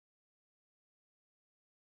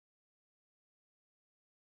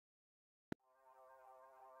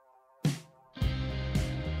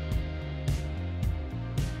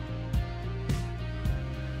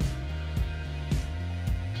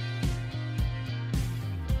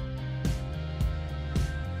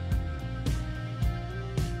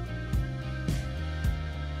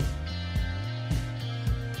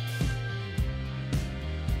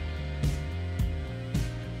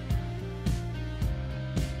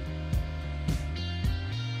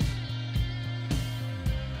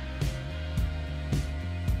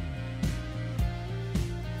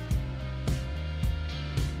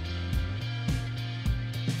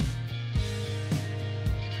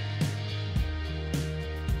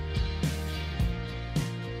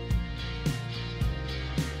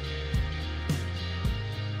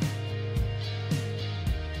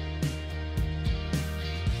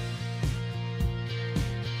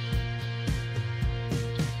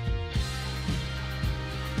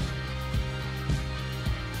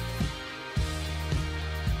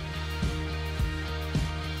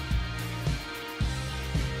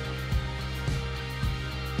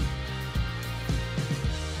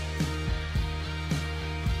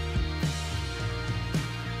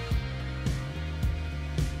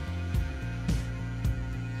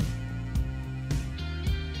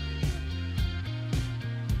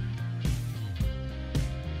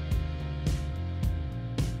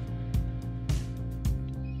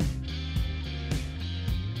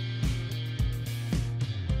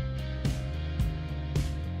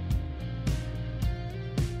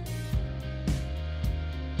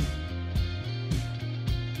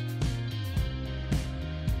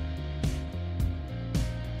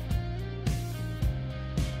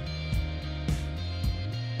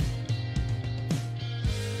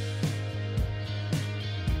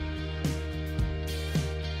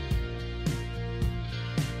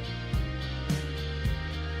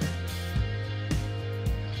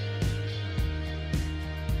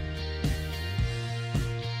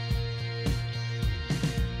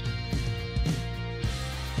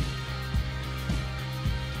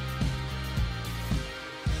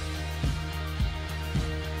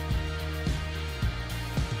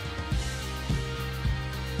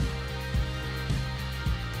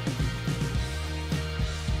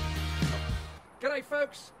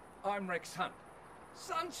folks, I'm Rex Hunt.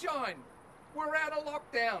 Sunshine! We're out of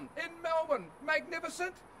lockdown in Melbourne.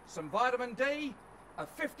 Magnificent. Some vitamin D, a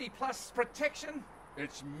 50+ protection.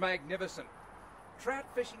 It's magnificent. Trout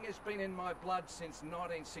fishing has been in my blood since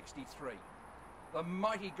 1963. The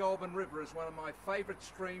mighty Goulburn River is one of my favourite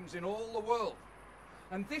streams in all the world.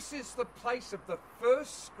 And this is the place of the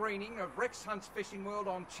first screening of Rex Hunt's Fishing World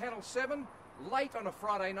on Channel 7, late on a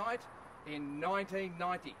Friday night in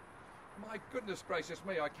 1990. My goodness gracious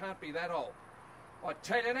me, I can't be that old. I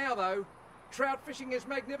tell you now though, trout fishing is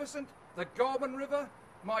magnificent, the Goulburn River,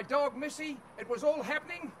 my dog Missy, it was all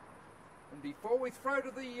happening. And before we throw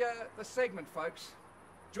to the segment, folks,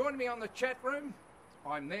 join me on the chat room.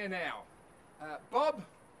 I'm there now. Bob,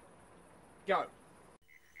 go.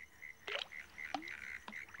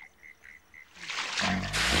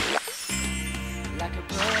 Like a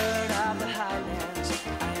bird of the highlands,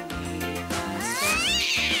 I leave my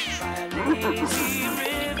space by a lazy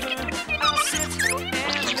river. I'll sit and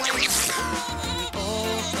wait for the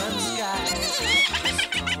open skies.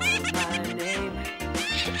 Call my name.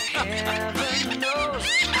 Heaven knows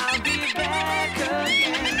I'll be back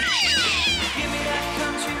again. Give me that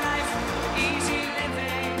country life, easy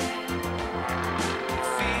living,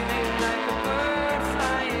 feeling like a bird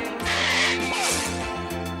flying free.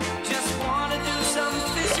 Just wanna do some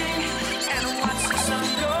fishing and watch the sun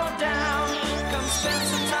go down. Come spend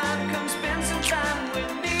some time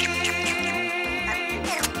with me.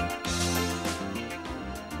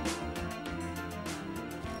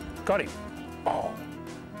 Got him. Oh,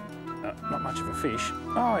 not much of a fish.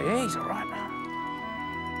 Oh yeah, he's all right.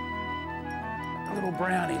 A little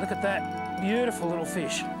brownie, look at that. Beautiful little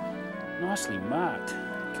fish. Nicely marked.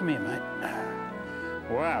 Come here, mate.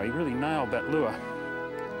 Wow, he really nailed that lure.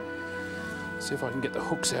 See if I can get the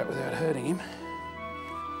hooks out without hurting him.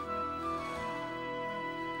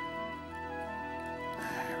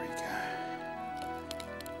 There we go.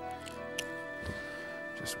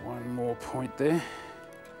 Just one more point there.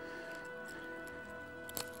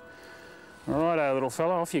 All right, little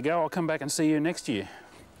fella, off you go. I'll come back and see you next year.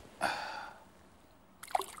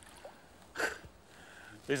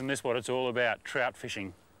 Isn't this what it's all about, trout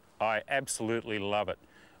fishing? I absolutely love it.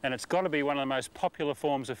 And it's got to be one of the most popular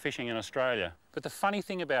forms of fishing in Australia. But the funny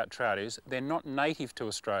thing about trout is they're not native to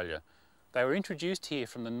Australia. They were introduced here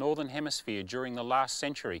from the Northern Hemisphere during the last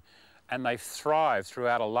century, and they've thrived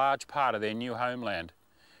throughout a large part of their new homeland.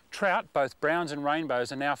 Trout, both browns and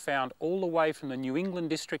rainbows, are now found all the way from the New England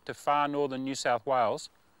district of far northern New South Wales,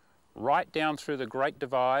 right down through the Great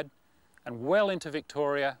Divide, and well into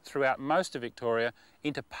Victoria, throughout most of Victoria,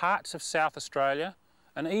 into parts of South Australia,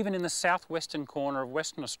 and even in the southwestern corner of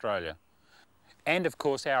Western Australia. And of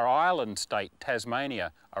course our island state,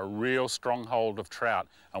 Tasmania, a real stronghold of trout,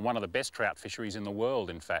 and one of the best trout fisheries in the world,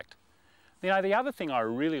 in fact. You know, the other thing I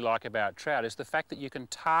really like about trout is the fact that you can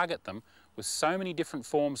target them with so many different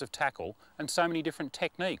forms of tackle and so many different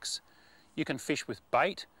techniques. You can fish with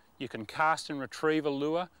bait, you can cast and retrieve a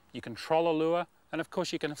lure, you can troll a lure, and of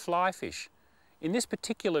course you can fly fish. In this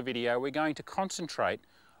particular video we're going to concentrate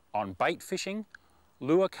on bait fishing,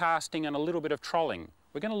 lure casting and a little bit of trolling.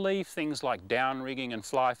 We're going to leave things like down rigging and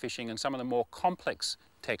fly fishing and some of the more complex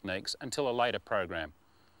techniques until a later program.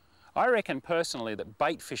 I reckon personally that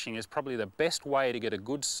bait fishing is probably the best way to get a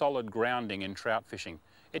good solid grounding in trout fishing.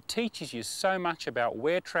 It teaches you so much about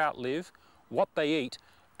where trout live, what they eat,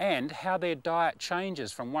 and how their diet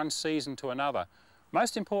changes from one season to another.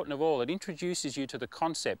 Most important of all, it introduces you to the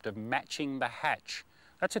concept of matching the hatch.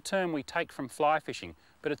 That's a term we take from fly fishing,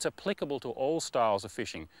 but it's applicable to all styles of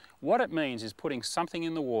fishing. What it means is putting something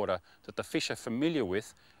in the water that the fish are familiar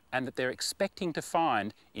with and that they're expecting to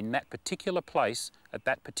find in that particular place at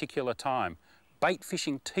that particular time. Bait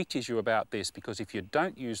fishing teaches you about this because if you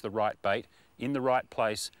don't use the right bait in the right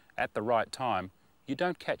place at the right time, you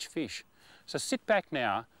don't catch fish. So sit back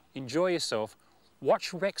now, enjoy yourself,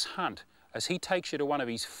 watch Rex hunt as he takes you to one of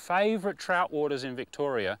his favourite trout waters in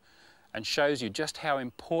Victoria and shows you just how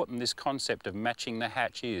important this concept of matching the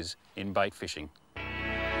hatch is in bait fishing.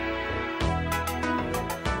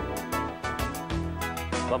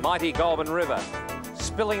 The mighty Goulburn River,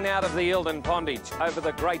 spilling out of the Eildon Pondage over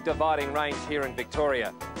the Great Dividing Range here in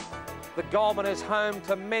Victoria. The Goulburn is home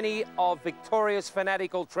to many of Victoria's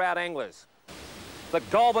fanatical trout anglers. The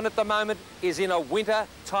Goulburn at the moment is in a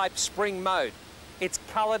winter-type spring mode. It's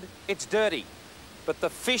coloured, it's dirty, but the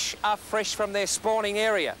fish are fresh from their spawning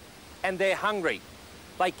area and they're hungry.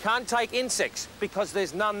 They can't take insects because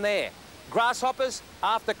there's none there. Grasshoppers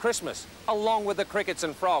after Christmas, along with the crickets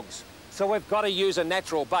and frogs. So we've got to use a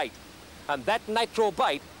natural bait, and that natural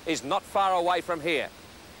bait is not far away from here.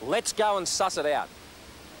 Let's go and suss it out.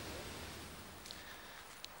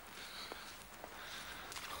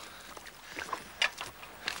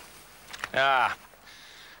 Now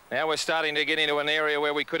we're starting to get into an area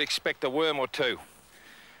where we could expect a worm or two.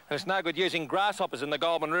 And it's no good using grasshoppers in the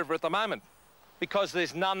Goulburn River at the moment because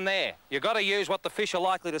there's none there. You've got to use what the fish are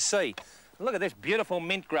likely to see. Look at this beautiful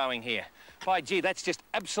mint growing here. By gee, that's just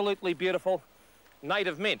absolutely beautiful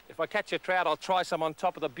native mint. If I catch a trout, I'll try some on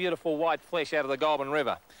top of the beautiful white flesh out of the Goulburn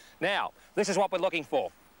River. Now, this is what we're looking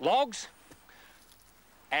for. Logs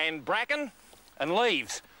and bracken and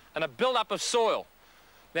leaves and a build-up of soil.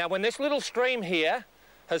 Now, when this little stream here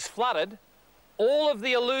has flooded, all of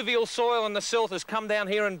the alluvial soil and the silt has come down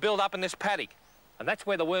here and built up in this paddock. And that's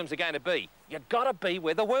where the worms are going to be. You've got to be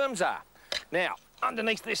where the worms are. Now,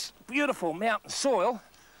 underneath this beautiful mountain soil,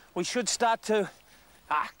 we should start to...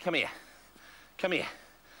 come here. Come here.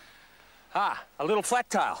 A little flat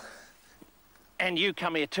tail. And you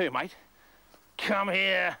come here too, mate. Come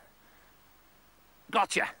here.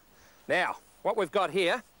 Gotcha. Now, what we've got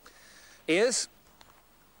here is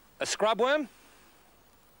a scrub worm,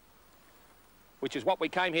 which is what we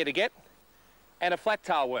came here to get, and a flat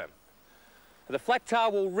tail worm. The flat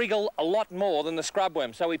tail will wriggle a lot more than the scrub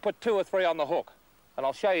worm, so we put 2 or 3 on the hook, and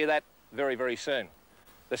I'll show you that very, very soon.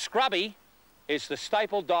 The scrubby is the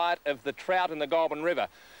staple diet of the trout in the Goulburn River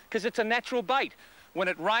because it's a natural bait. When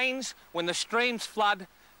it rains, when the streams flood,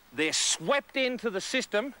 they're swept into the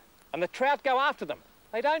system and the trout go after them.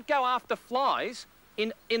 They don't go after flies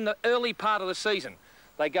in the early part of the season.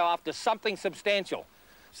 They go after something substantial.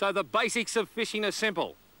 So the basics of fishing are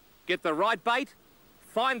simple. Get the right bait,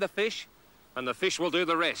 find the fish, and the fish will do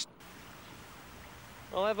the rest.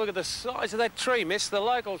 Well, have a look at the size of that tree, miss. The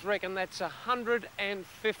locals reckon that's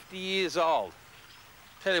 150 years old.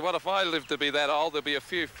 Tell you what, if I lived to be that old, there'd be a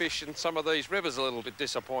few fish in some of these rivers a little bit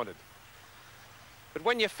disappointed. But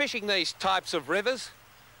when you're fishing these types of rivers,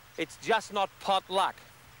 it's just not pot luck.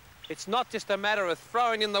 It's not just a matter of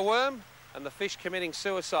throwing in the worm and the fish committing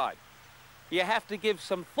suicide. You have to give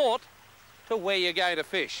some thought to where you're going to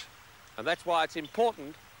fish. And that's why it's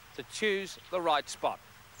important to choose the right spot.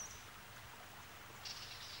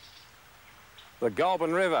 The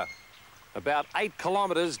Goulburn River, about 8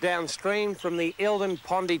 kilometres downstream from the Eildon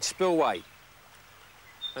Pondage spillway.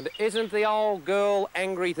 And isn't the old girl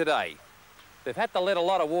angry today? They've had to let a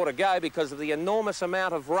lot of water go because of the enormous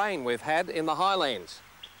amount of rain we've had in the highlands.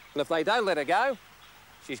 And if they don't let her go,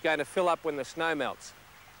 she's going to fill up when the snow melts.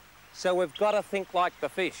 So we've got to think like the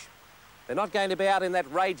fish. They're not going to be out in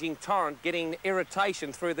that raging torrent getting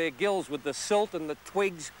irritation through their gills with the silt and the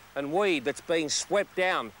twigs and weed that's being swept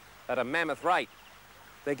down at a mammoth rate.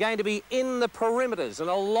 They're going to be in the perimeters and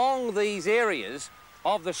along these areas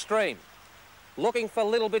of the stream, looking for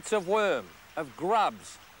little bits of worm, of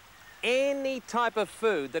grubs, any type of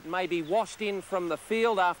food that may be washed in from the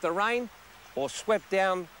field after rain or swept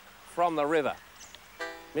down from the river.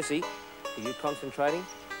 Missy, are you concentrating?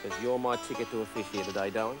 Because you're my ticket to a fish here today,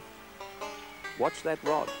 darling. Watch that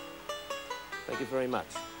rod. Thank you very much.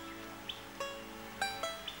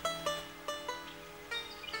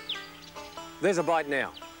 There's a bite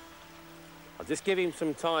now. I'll just give him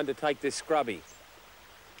some time to take this scrubby.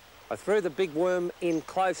 I threw the big worm in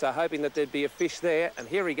closer, hoping that there'd be a fish there, and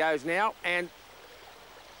here he goes now, and...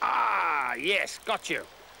 yes, got you.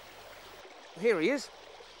 Here he is.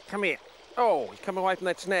 Come here. Oh, he's come away from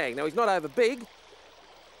that snag. Now, he's not over big,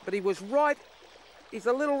 but he was right. He's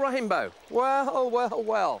a little rainbow. Well, well,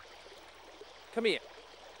 well. Come here.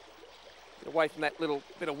 Get away from that little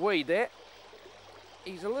bit of weed there.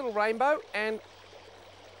 He's a little rainbow, and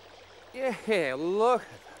yeah, look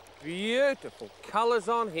at the beautiful colours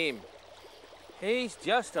on him. He's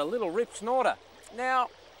just a little rip snorter. Now,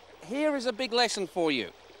 here is a big lesson for you.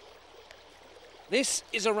 This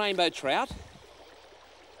is a rainbow trout.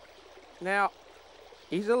 Now,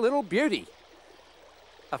 he's a little beauty.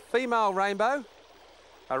 A female rainbow,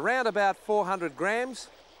 around about 400 grams.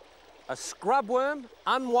 A scrub worm,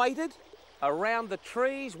 unweighted, around the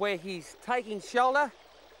trees where he's taking shelter,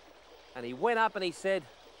 and he went up and he said,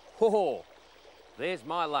 "Oh, there's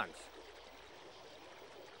my lunch."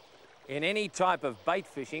 In any type of bait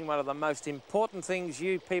fishing, one of the most important things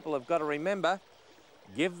you people have got to remember,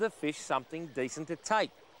 give the fish something decent to take.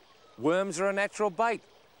 Worms are a natural bait.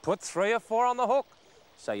 Put 3 or 4 on the hook.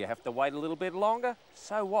 So you have to wait a little bit longer.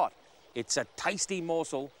 So what? It's a tasty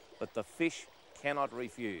morsel that the fish cannot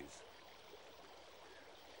refuse.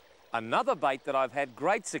 Another bait that I've had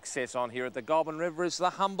great success on here at the Goulburn River is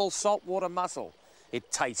the humble saltwater mussel.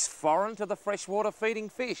 It tastes foreign to the freshwater feeding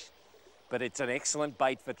fish, but it's an excellent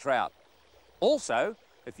bait for trout. Also,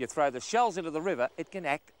 if you throw the shells into the river, it can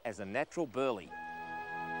act as a natural burley.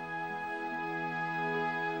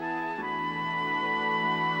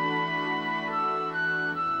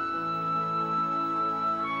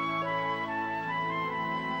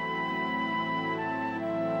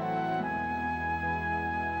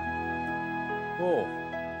 Oh.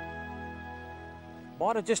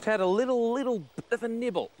 Might have just had a little bit of a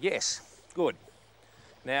nibble. Yes, good.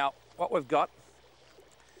 Now, what we've got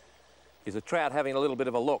is a trout having a little bit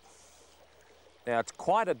of a look. Now, it's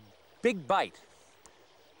quite a big bait,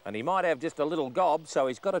 and he might have just a little gob, so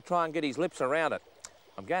he's got to try and get his lips around it.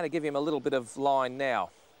 I'm going to give him a little bit of line now,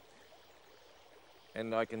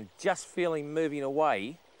 and I can just feel him moving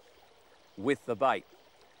away with the bait.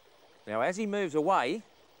 Now, as he moves away,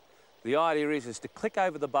 the idea is to click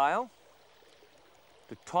over the bail,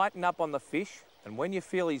 to tighten up on the fish, and when you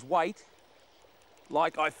feel his weight,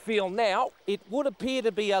 like I feel now, it would appear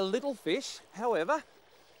to be a little fish. However,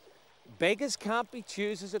 beggars can't be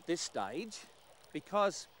choosers at this stage,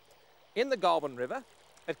 because in the Goulburn River,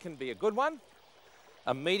 it can be a good one,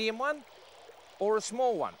 a medium one, or a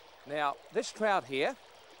small one. Now, this trout here,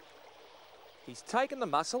 he's taken the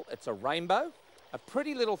mussel. It's a rainbow, a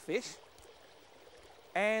pretty little fish,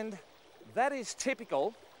 and that is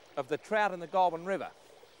typical of the trout in the Goulburn River.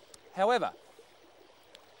 However,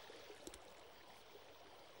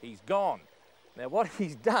 he's gone. Now, what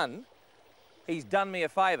he's done me a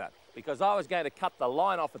favour, because I was going to cut the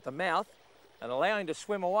line off at the mouth and allow him to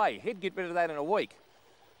swim away. He'd get rid of that in a week.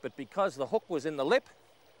 But because the hook was in the lip,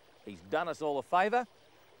 he's done us all a favour,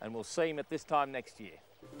 and we'll see him at this time next year.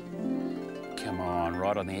 Come on,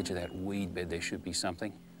 right on the edge of that weed bed there should be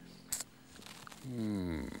something.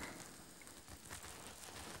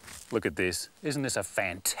 Look at this. Isn't this a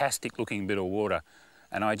fantastic looking bit of water?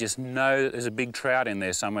 And I just know that there's a big trout in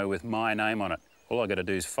there somewhere with my name on it. All I've got to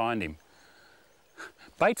do is find him.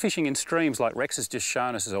 Bait fishing in streams like Rex has just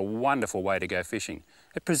shown us is a wonderful way to go fishing.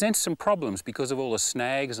 It presents some problems because of all the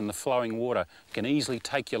snags and the flowing water. You can easily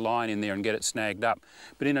take your line in there and get it snagged up.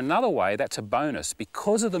 But in another way, that's a bonus.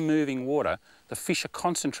 Because of the moving water, the fish are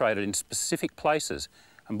concentrated in specific places.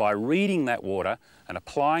 And by reading that water and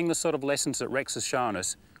applying the sort of lessons that Rex has shown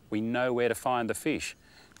us, we know where to find the fish.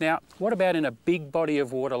 Now, what about in a big body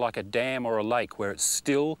of water like a dam or a lake where it's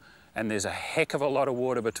still and there's a heck of a lot of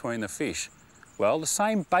water between the fish? Well, the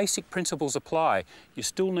same basic principles apply. You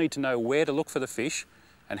still need to know where to look for the fish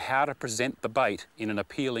and how to present the bait in an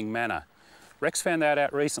appealing manner. Rex found that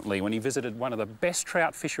out recently when he visited one of the best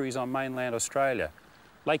trout fisheries on mainland Australia,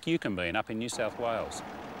 Lake Yucambine up in New South Wales.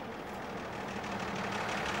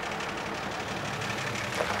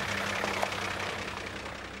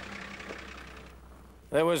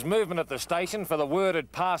 There was movement at the station, for the word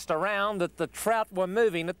had passed around that the trout were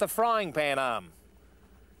moving at the frying pan arm.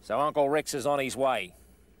 So Uncle Rex is on his way.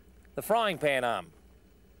 The frying pan arm.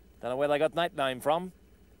 Don't know where they got that name from.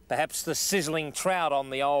 Perhaps the sizzling trout on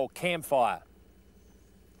the old campfire.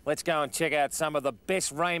 Let's go and check out some of the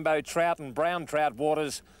best rainbow trout and brown trout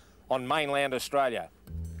waters on mainland Australia.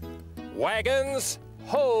 Wagons,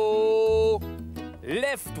 ho!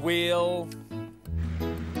 Left wheel.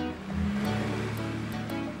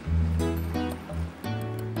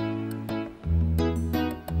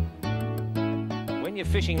 When you're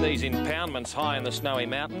fishing these impoundments high in the snowy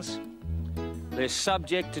mountains, they're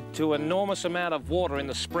subjected to an enormous amount of water in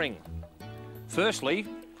the spring. Firstly,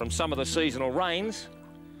 from some of the seasonal rains.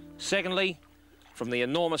 Secondly, from the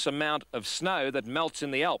enormous amount of snow that melts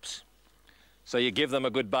in the Alps. So you give them a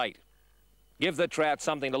good bait. Give the trout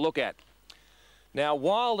something to look at. Now,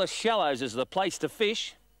 while the shallows is the place to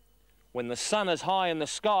fish, when the sun is high in the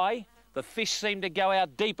sky, the fish seem to go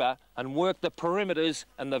out deeper and work the perimeters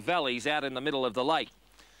and the valleys out in the middle of the lake.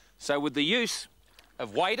 So with the use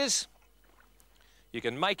of waders, you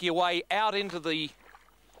can make your way out into the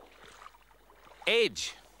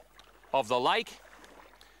edge of the lake,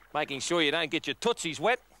 making sure you don't get your tootsies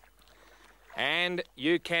wet, and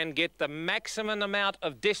you can get the maximum amount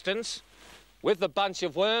of distance with a bunch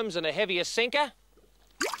of worms and a heavier sinker,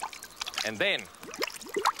 and then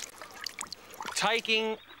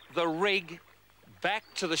taking the rig back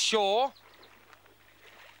to the shore.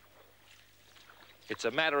 It's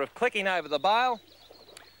a matter of clicking over the bail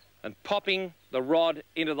and popping the rod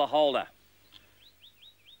into the holder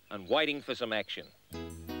and waiting for some action.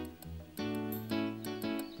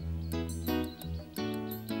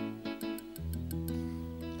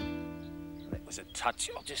 That was a touch.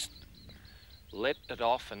 I'll just let it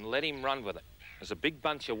off and let him run with it. There's a big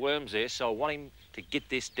bunch of worms there, so I want him to get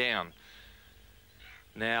this down.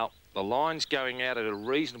 Now, the line's going out at a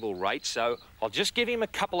reasonable rate, so I'll just give him a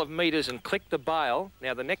couple of metres and click the bail.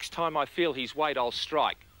 Now, the next time I feel his weight, I'll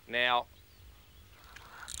strike. Now,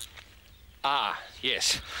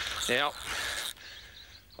 yes. Now,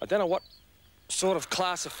 I don't know what sort of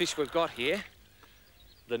class of fish we've got here.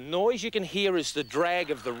 The noise you can hear is the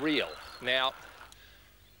drag of the reel. Now,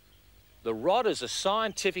 the rod is a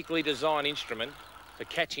scientifically designed instrument for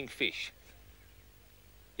catching fish.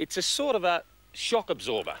 It's a sort of a shock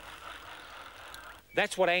absorber.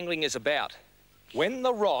 That's what angling is about. When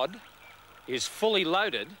the rod is fully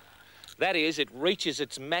loaded, that is, it reaches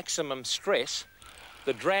its maximum stress,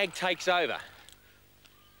 the drag takes over.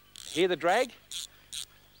 Hear the drag?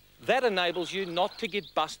 That enables you not to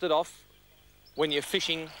get busted off when you're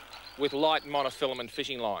fishing with light monofilament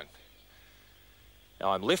fishing line.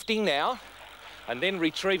 Now I'm lifting now and then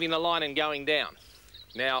retrieving the line and going down.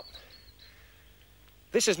 Now,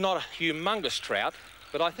 this is not a humongous trout,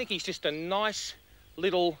 but I think he's just a nice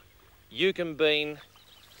little Yukon bean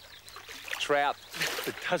trout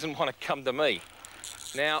that doesn't want to come to me.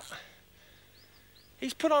 Now,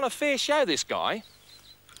 he's put on a fair show, this guy.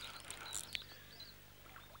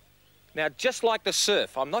 Now, just like the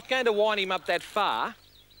surf, I'm not going to wind him up that far.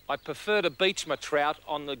 I prefer to beach my trout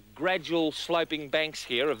on the gradual sloping banks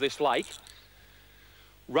here of this lake,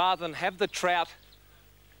 rather than have the trout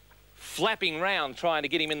flapping round trying to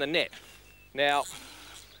get him in the net. Now,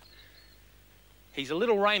 he's a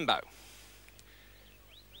little rainbow,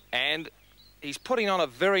 and he's putting on a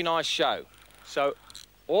very nice show. So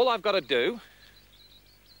all I've got to do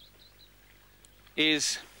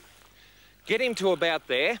is get him to about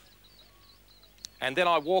there, and then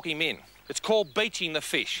I walk him in. It's called beaching the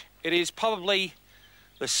fish. It is probably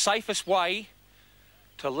the safest way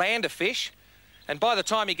to land a fish, and by the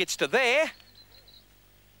time he gets to there,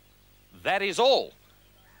 that is all.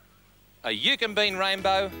 A Yukon bean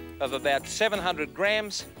rainbow of about 700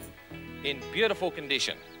 grams in beautiful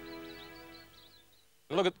condition.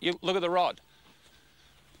 Look at the rod.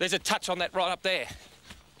 There's a touch on that rod up there.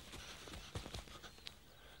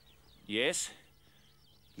 Yes,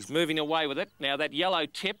 he's moving away with it. Now that yellow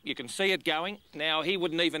tip, you can see it going. Now he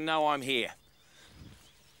wouldn't even know I'm here.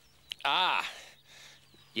 Ah,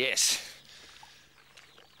 yes.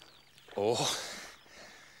 Oh,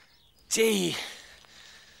 gee.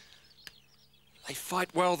 They fight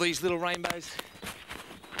well, these little rainbows.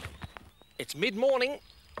 It's mid-morning,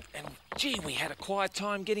 and gee, we had a quiet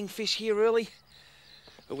time getting fish here early.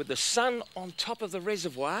 But with the sun on top of the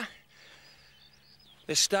reservoir,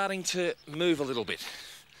 they're starting to move a little bit.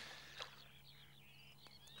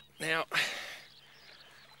 Now,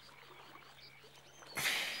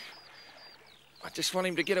 I just want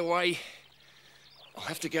him to get away. I'll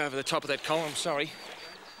have to go over the top of that column, sorry.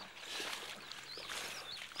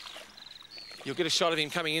 You'll get a shot of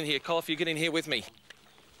him coming in here. Col, if you get in here with me.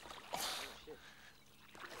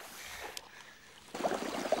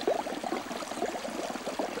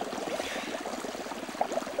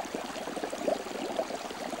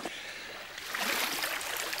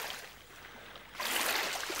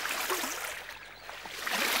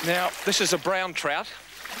 Now, this is a brown trout.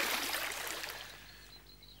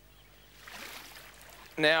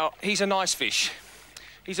 Now, he's a nice fish.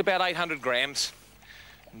 He's about 800 grams.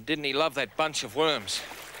 And didn't he love that bunch of worms?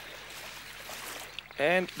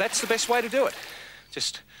 And that's the best way to do it.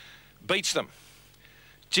 Just beach them.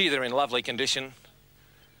 Gee, they're in lovely condition.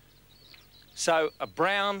 So, a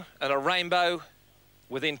brown and a rainbow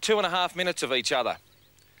within 2.5 minutes of each other.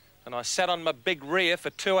 And I sat on my big rear for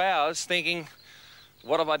 2 hours thinking,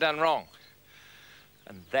 what have I done wrong?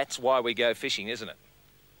 And that's why we go fishing, isn't it?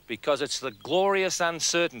 Because it's the glorious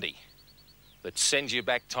uncertainty that sends you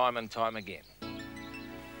back time and time again.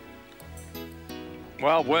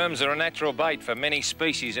 Well, worms are a natural bait for many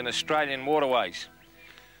species in Australian waterways.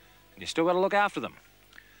 And you still got to look after them.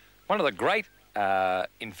 One of the great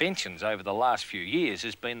inventions over the last few years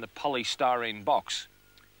has been the polystyrene box.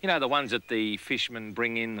 You know, the ones that the fishermen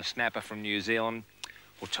bring in, the snapper from New Zealand,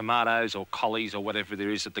 or tomatoes or collies or whatever there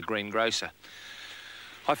is at the greengrocer.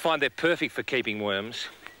 I find they're perfect for keeping worms.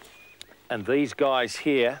 And these guys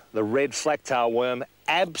here, the red slacktail worm,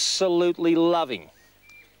 absolutely loving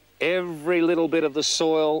every little bit of the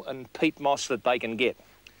soil and peat moss that they can get.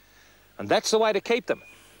 And that's the way to keep them.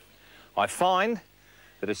 I find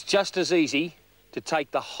that it's just as easy to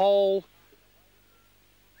take the whole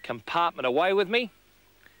compartment away with me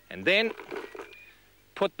and then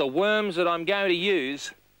put the worms that I'm going to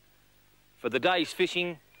use for the day's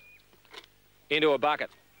fishing into a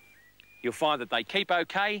bucket. You'll find that they keep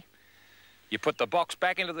okay. You put the box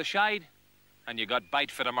back into the shade and you got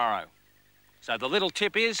bait for tomorrow. So the little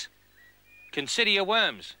tip is, consider your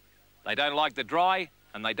worms. They don't like the dry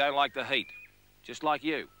and they don't like the heat, just like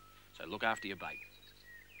you. So look after your bait.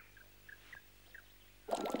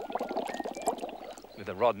 With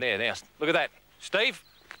the rod there, now, look at that. Steve,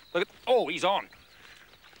 look at, oh, he's on.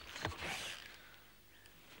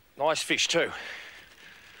 Nice fish too.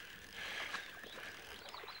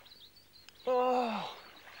 Oh,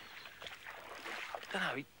 I don't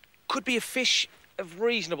know, he could be a fish of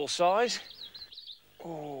reasonable size.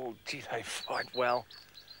 Oh, gee, they fight well.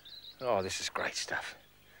 Oh, this is great stuff.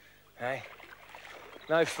 Hey?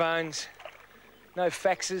 No phones, no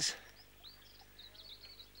faxes,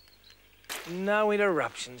 no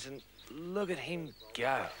interruptions, and look at him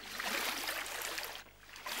go.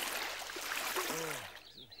 Oh,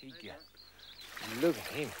 isn't he go? Look at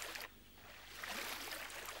him.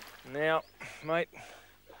 Now, mate.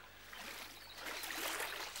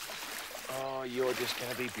 Oh, you're just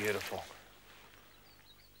going to be beautiful.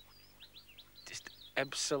 Just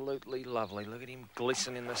absolutely lovely. Look at him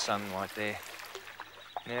glisten in the sunlight there.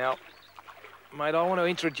 Now, mate, I want to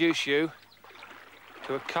introduce you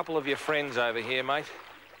to a couple of your friends over here, mate.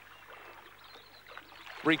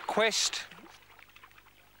 Request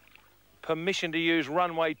permission to use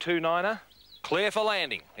runway 29er. Clear for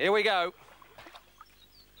landing. Here we go.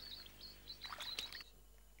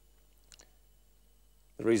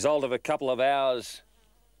 The result of a couple of hours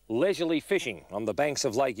leisurely fishing on the banks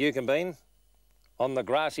of Lake Yukonbean, on the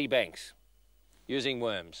grassy banks, using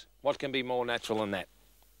worms. What can be more natural than that?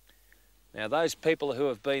 Now, those people who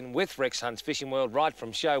have been with Rex Hunt's Fishing World right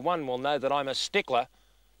from show one will know that I'm a stickler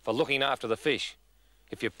for looking after the fish.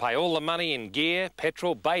 If you pay all the money in gear,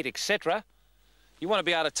 petrol, bait, etc., you want to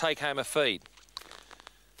be able to take home a feed.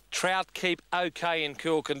 Trout keep okay in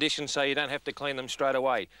cool conditions so you don't have to clean them straight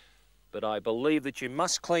away. But I believe that you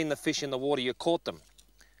must clean the fish in the water you caught them.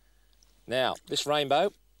 Now, this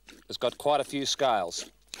rainbow has got quite a few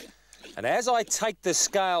scales. And as I take the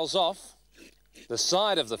scales off the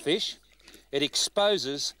side of the fish, it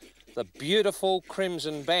exposes the beautiful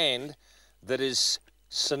crimson band that is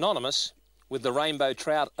synonymous with the rainbow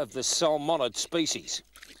trout of the salmonid species.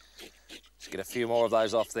 Let's get a few more of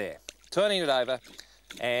those off there. Turning it over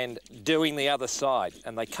and doing the other side.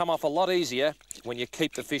 And they come off a lot easier when you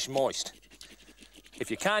keep the fish moist.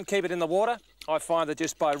 If you can't keep it in the water, I find that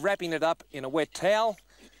just by wrapping it up in a wet towel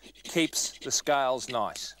keeps the scales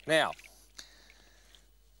nice. Now,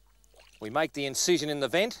 we make the incision in the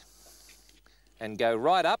vent and go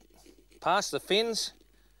right up, past the fins,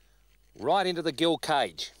 right into the gill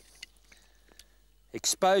cage,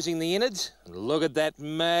 exposing the innards. Look at that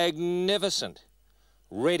magnificent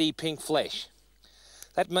reddy pink flesh.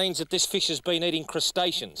 That means that this fish has been eating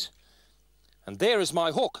crustaceans. And there is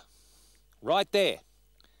my hook, right there.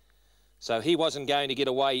 So he wasn't going to get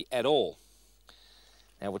away at all.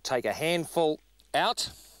 Now we'll take a handful out,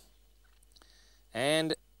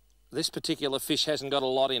 and this particular fish hasn't got a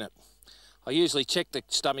lot in it. I usually check the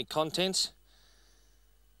stomach contents,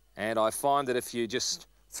 and I find that if you just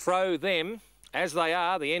throw them, as they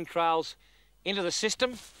are, the entrails, into the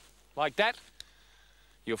system, like that,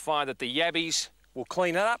 you'll find that the yabbies will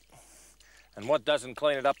clean it up, and what doesn't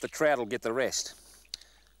clean it up, the trout will get the rest.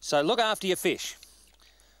 So look after your fish.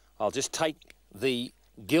 I'll just take the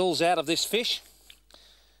gills out of this fish,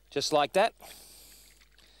 just like that,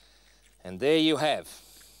 and there you have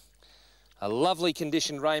a lovely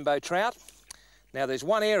conditioned rainbow trout. Now there's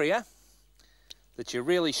one area that you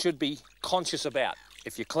really should be conscious about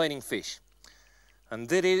if you're cleaning fish, and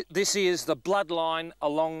this is the bloodline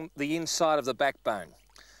along the inside of the backbone.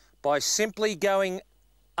 By simply going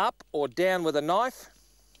up or down with a knife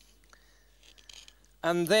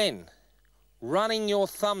and then running your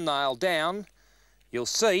thumbnail down, you'll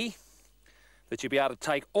see that you'll be able to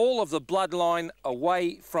take all of the bloodline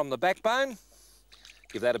away from the backbone.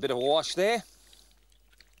 Give that a bit of a wash there.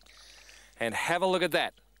 And have a look at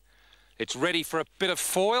that. It's ready for a bit of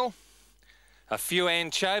foil, a few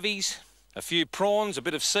anchovies, a few prawns, a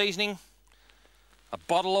bit of seasoning, a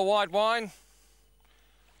bottle of white wine.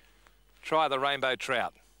 Try the rainbow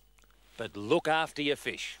trout, but look after your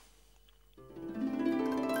fish.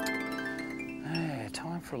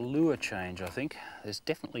 Time for a lure change, I think. There's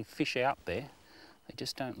definitely fish out there. They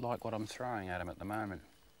just don't like what I'm throwing at them at the moment.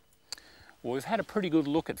 Well, we've had a pretty good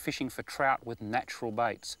look at fishing for trout with natural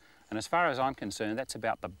baits, and as far as I'm concerned, that's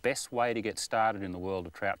about the best way to get started in the world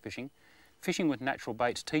of trout fishing. Fishing with natural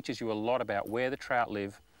baits teaches you a lot about where the trout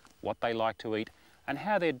live, what they like to eat, and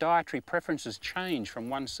how their dietary preferences change from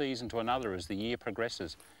one season to another as the year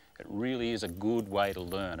progresses. It really is a good way to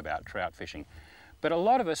learn about trout fishing. But a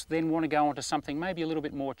lot of us then want to go on to something maybe a little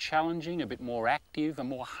bit more challenging, a bit more active, a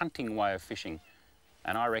more hunting way of fishing.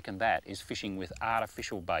 And I reckon that is fishing with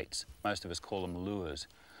artificial baits. Most of us call them lures.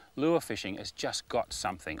 Lure fishing has just got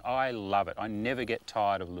something. I love it. I never get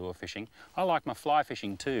tired of lure fishing. I like my fly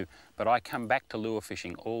fishing too, but I come back to lure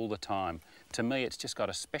fishing all the time. To me, it's just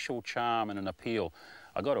got a special charm and an appeal.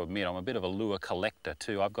 I've got to admit, I'm a bit of a lure collector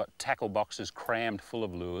too. I've got tackle boxes crammed full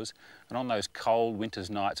of lures, and on those cold winter's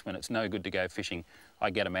nights when it's no good to go fishing, I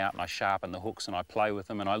get them out and I sharpen the hooks and I play with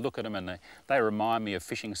them and I look at them, and they remind me of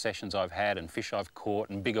fishing sessions I've had and fish I've caught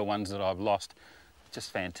and bigger ones that I've lost.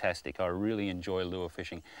 Just fantastic. I really enjoy lure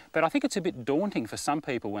fishing. But I think it's a bit daunting for some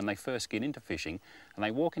people when they first get into fishing and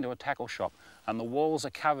they walk into a tackle shop and the walls are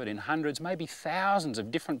covered in hundreds, maybe thousands of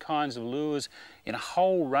different kinds of lures in a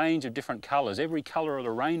whole range of different colours. Every colour of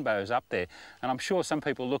the rainbow is up there. And I'm sure some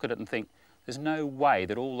people look at it and think, there's no way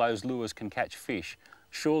that all those lures can catch fish.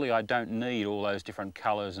 Surely I don't need all those different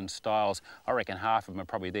colours and styles. I reckon half of them are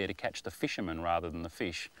probably there to catch the fishermen rather than the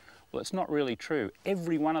fish. Well, it's not really true.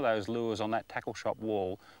 Every one of those lures on that tackle shop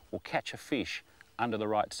wall will catch a fish under the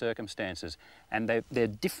right circumstances. And they're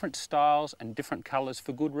different styles and different colours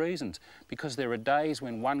for good reasons, because there are days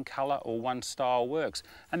when one colour or one style works,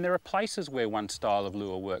 and there are places where one style of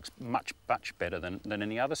lure works much, much better than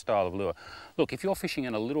any other style of lure. Look, if you're fishing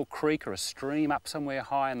in a little creek or a stream up somewhere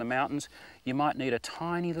high in the mountains, you might need a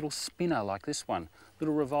tiny little spinner like this one,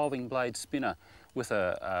 little revolving blade spinner, with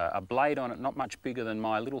a blade on it not much bigger than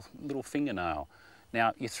my little fingernail.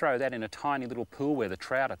 Now, you throw that in a tiny little pool where the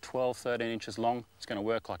trout are 12, 13 inches long, it's going to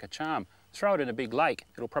work like a charm. Throw it in a big lake,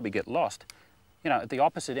 it'll probably get lost. You know, at the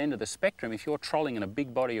opposite end of the spectrum, if you're trolling in a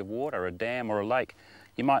big body of water, a dam or a lake,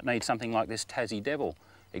 you might need something like this Tassie Devil.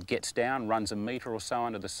 It gets down, runs a metre or so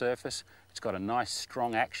under the surface. It's got a nice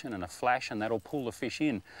strong action and a flash, and that'll pull the fish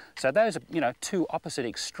in. So those are, you know, two opposite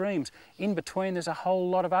extremes. In between, there's a whole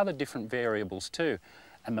lot of other different variables too.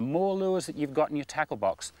 And the more lures that you've got in your tackle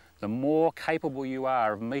box, the more capable you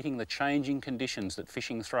are of meeting the changing conditions that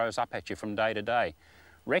fishing throws up at you from day to day.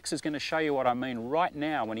 Rex is going to show you what I mean right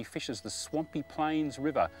now when he fishes the Swampy Plains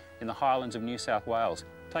River in the Highlands of New South Wales.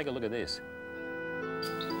 Take a look at this.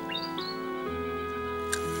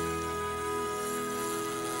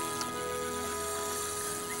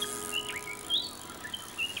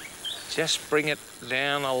 Just bring it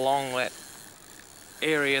down along that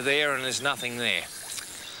area there and there's nothing there.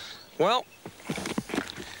 Well,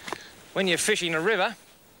 when you're fishing a river,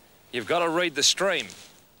 you've got to read the stream.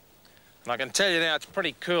 And I can tell you now, it's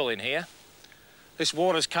pretty cool in here. This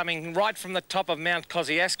water's coming right from the top of Mount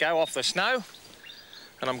Kosciuszko off the snow,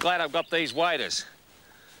 and I'm glad I've got these waders,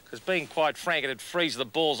 because being quite frank, it'd freeze the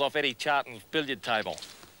balls off Eddie Charlton's billiard table.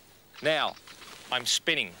 Now, I'm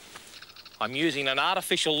spinning. I'm using an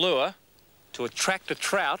artificial lure to attract a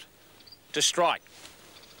trout to strike.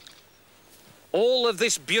 All of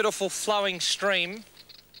this beautiful flowing stream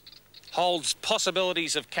holds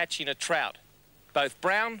possibilities of catching a trout, both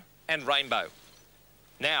brown and rainbow.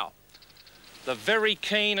 Now, the very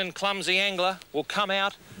keen and clumsy angler will come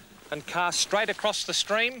out and cast straight across the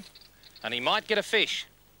stream, and he might get a fish.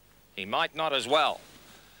 He might not as well.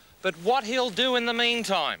 But what he'll do in the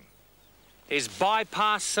meantime is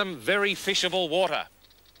bypass some very fishable water.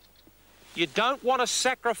 You don't want to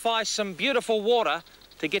sacrifice some beautiful water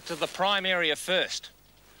to get to the prime area first.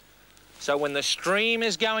 So when the stream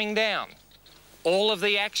is going down, all of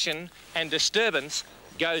the action and disturbance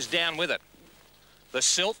goes down with it. The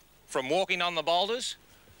silt from walking on the boulders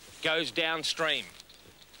goes downstream.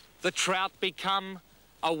 The trout become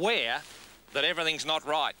aware that everything's not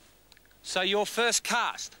right. So your first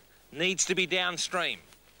cast needs to be downstream,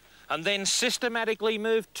 and then systematically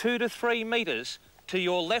move 2 to 3 metres to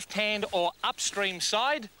your left-hand or upstream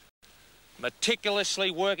side,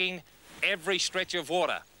 meticulously working every stretch of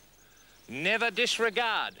water. Never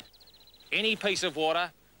disregard any piece of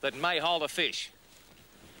water that may hold a fish.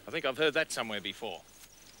 I think I've heard that somewhere before.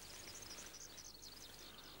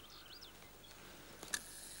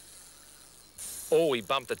 Oh, he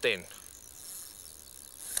bumped it then.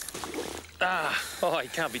 Oh, he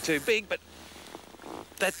can't be too big, but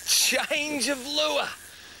that change of lure.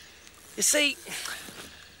 You see,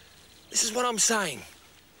 this is what I'm saying.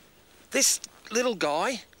 This little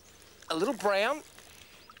guy, a little brown,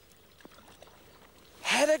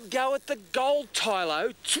 had a go at the gold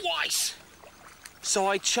tylo twice. So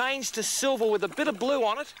I changed to silver with a bit of blue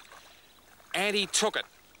on it, and he took it.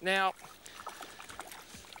 Now,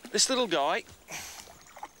 this little guy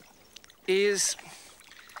is,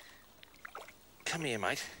 come here,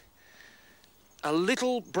 mate, a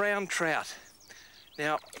little brown trout.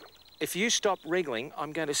 Now, if you stop wriggling,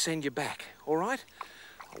 I'm going to send you back, all right?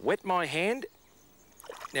 I'll wet my hand.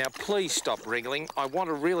 Now, please stop wriggling. I want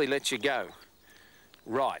to really let you go.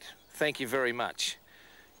 Right, thank you very much.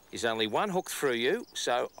 There's only one hook through you,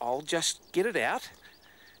 so I'll just get it out,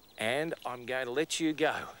 and I'm going to let you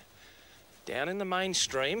go. Down in the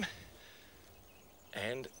mainstream,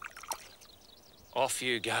 and off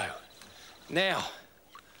you go. Now,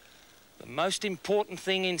 The most important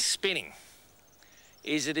thing in spinning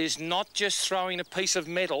is it is not just throwing a piece of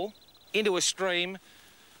metal into a stream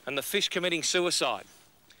and the fish committing suicide.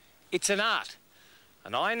 It's an art.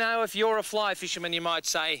 And I know if you're a fly fisherman, you might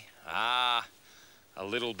say, a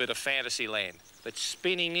little bit of fantasy land. But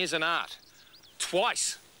spinning is an art.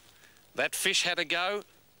 Twice that fish had a go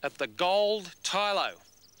at the gold Tylo.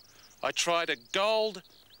 I tried a gold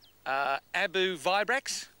Abu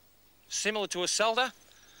Vibrax, similar to a Selda,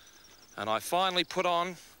 and I finally put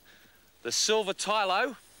on the silver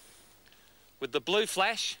Tylo with the blue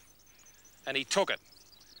flash, and he took it.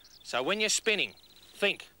 So when you're spinning,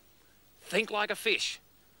 think like a fish.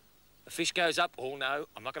 The fish goes up, oh no,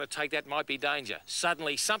 I'm not going to take that, might be danger.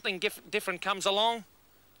 Suddenly something different comes along,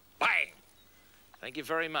 bang! Thank you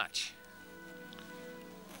very much.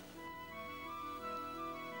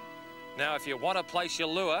 Now if you want to place your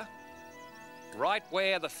lure right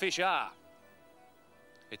where the fish are,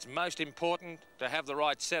 it's most important to have the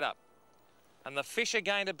right setup. And the fish are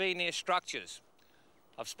going to be near structures.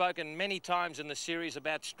 I've spoken many times in the series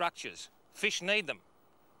about structures. Fish need them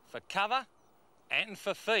for cover and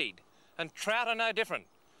for feed. And trout are no different.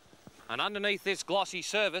 And underneath this glossy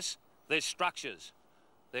surface, there's structures.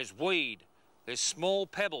 There's weed, there's small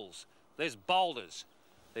pebbles, there's boulders,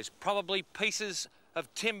 there's probably pieces of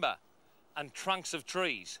timber and trunks of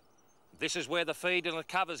trees. This is where the feed and the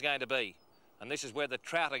cover is going to be. And this is where the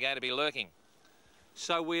trout are going to be lurking.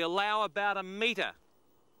 So we allow about 1 metre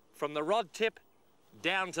from the rod tip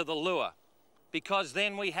down to the lure, because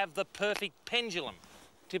then we have the perfect pendulum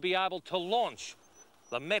to be able to launch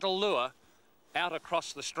the metal lure out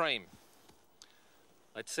across the stream.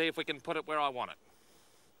 Let's see if we can put it where I want it.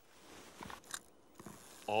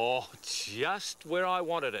 Oh, just where I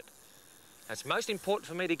wanted it. It's most important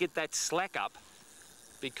for me to get that slack up,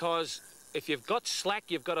 because if you've got slack,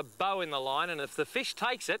 you've got a bow in the line, and if the fish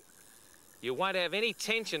takes it, you won't have any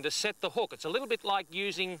tension to set the hook. It's a little bit like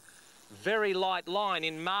using very light line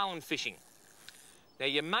in marlin fishing. Now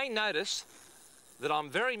you may notice that I'm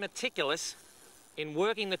very meticulous in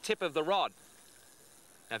working the tip of the rod.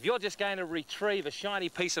 Now if you're just going to retrieve a shiny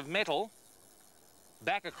piece of metal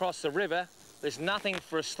back across the river, there's nothing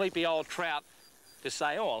for a sleepy old trout to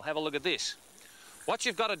say, oh, I'll have a look at this. What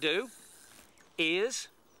you've got to do is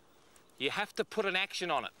you have to put an action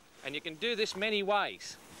on it, and you can do this many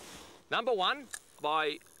ways. Number one,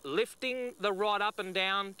 by lifting the rod up and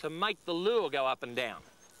down to make the lure go up and down.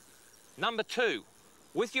 Number two,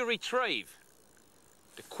 with your retrieve,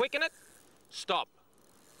 to quicken it, stop.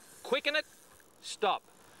 Quicken it, stop.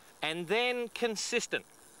 And then consistent.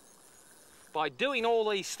 By doing all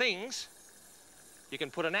these things, you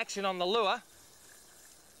can put an action on the lure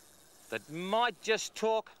that might just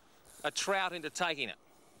talk a trout into taking it.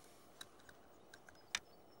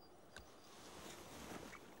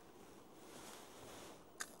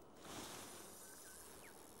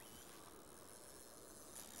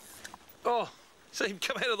 Oh, see him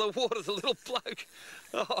come out of the water, the little bloke.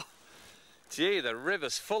 Oh, gee, the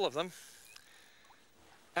river's full of them.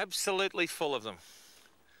 Absolutely full of them.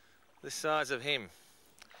 The size of him.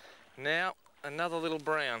 Now, another little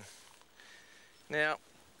brown. Now,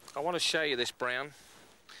 I want to show you this brown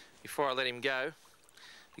before I let him go,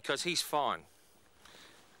 because he's fine.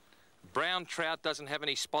 Brown trout doesn't have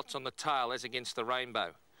any spots on the tail as against the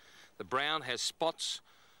rainbow. The brown has spots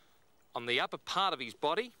on the upper part of his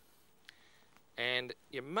body, and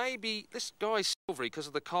you maybe, this guy's silvery because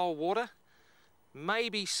of the cold water,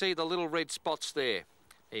 maybe see the little red spots there.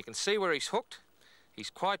 Now you can see where he's hooked. He's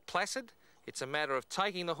quite placid. It's a matter of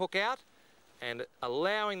taking the hook out and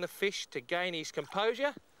allowing the fish to gain his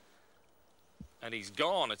composure, and he's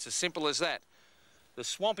gone. It's as simple as that. The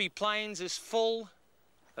swampy plains is full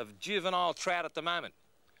of juvenile trout at the moment.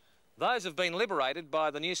 Those have been liberated by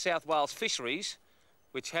the New South Wales fisheries,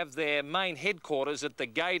 which have their main headquarters at the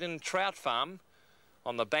Gaydon Trout Farm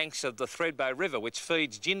on the banks of the Thredbo River, which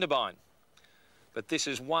feeds Jindabyne. But this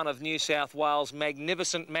is one of New South Wales'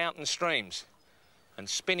 magnificent mountain streams, and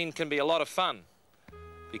spinning can be a lot of fun,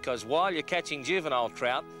 because while you're catching juvenile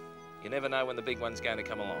trout, you never know when the big one's going to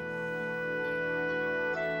come along.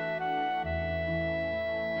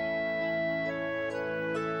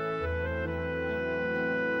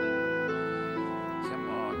 Come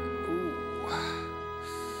on. Ooh.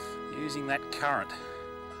 Using that current.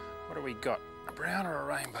 What do we got? A brown or a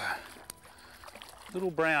rainbow?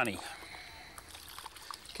 Little brownie.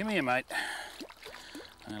 Come here, mate.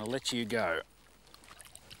 I'm going to let you go.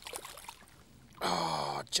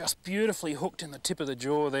 Oh, just beautifully hooked in the tip of the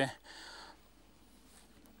jaw there.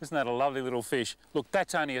 Isn't that a lovely little fish? Look,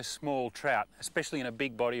 that's only a small trout, especially in a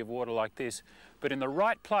big body of water like this. But in the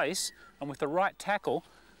right place and with the right tackle,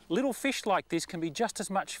 Little fish like this can be just as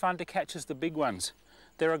much fun to catch as the big ones.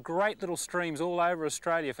 There are great little streams all over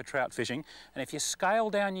Australia for trout fishing, and if you scale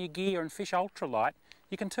down your gear and fish ultralight,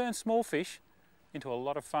 you can turn small fish into a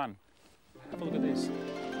lot of fun. Have a look at this.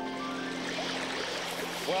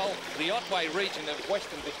 Well, the Otway region of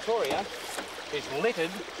Western Victoria is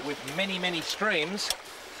littered with many, many streams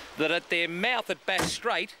that at their mouth at Bass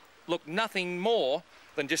Strait look nothing more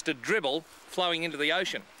than just a dribble flowing into the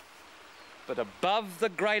ocean. But above the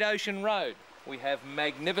Great Ocean Road, we have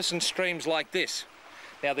magnificent streams like this.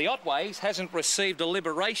 Now, the Otways hasn't received a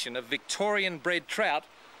liberation of Victorian-bred trout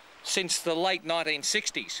since the late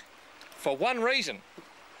 1960s. For one reason,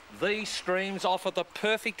 these streams offer the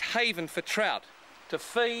perfect haven for trout to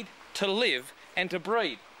feed, to live and to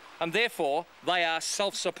breed, and therefore they are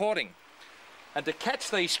self-supporting. And to catch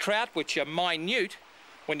these trout, which are minute,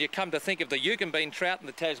 when you come to think of the Yukonbean trout and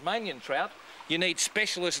the Tasmanian trout, you need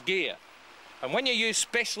specialist gear. And when you use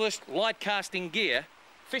specialist light casting gear,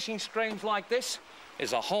 fishing streams like this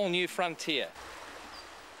is a whole new frontier.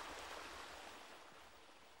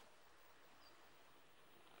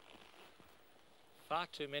 Far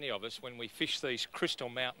too many of us, when we fish these crystal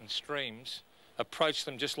mountain streams, approach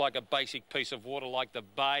them just like a basic piece of water like the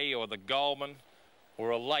bay or the Goulburn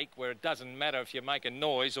or a lake, where it doesn't matter if you make a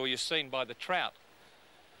noise or you're seen by the trout.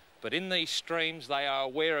 But in these streams they are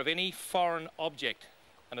aware of any foreign object,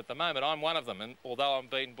 and at the moment I'm one of them, and although I'm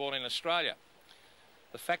being born in Australia.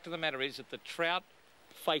 The fact of the matter is that the trout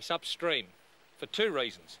face upstream for two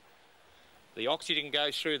reasons. The oxygen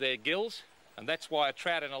goes through their gills, and that's why a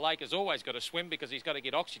trout in a lake has always got to swim, because he's got to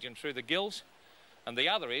get oxygen through the gills. And the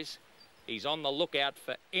other is he's on the lookout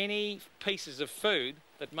for any pieces of food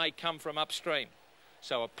that may come from upstream.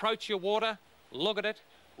 So approach your water, look at it,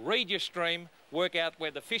 read your stream, work out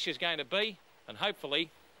where the fish is going to be, and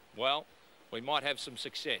hopefully, well, we might have some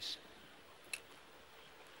success.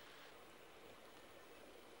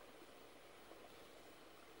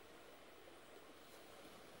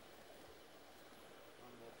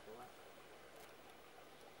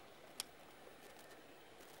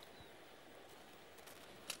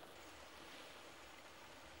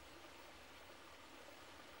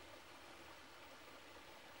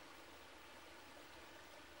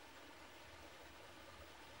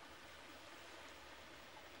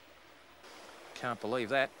 Can't believe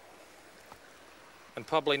that. And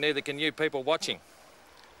probably neither can you people watching.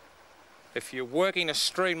 If you're working a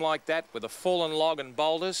stream like that with a fallen log and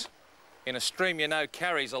boulders, in a stream you know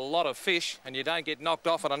carries a lot of fish, and you don't get knocked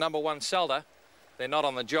off on a number one selder, they're not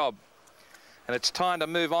on the job. And it's time to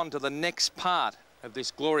move on to the next part of this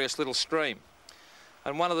glorious little stream.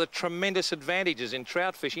 And one of the tremendous advantages in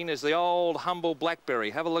trout fishing is the old humble blackberry.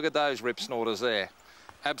 Have a look at those rip snorters there.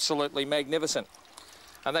 Absolutely magnificent.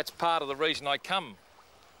 And that's part of the reason I come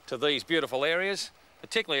to these beautiful areas,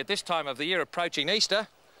 particularly at this time of the year approaching Easter.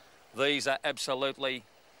 These are absolutely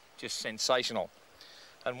just sensational.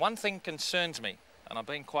 And one thing concerns me, and I'm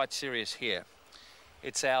being quite serious here.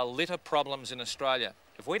 It's our litter problems in Australia.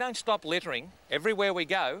 If we don't stop littering everywhere we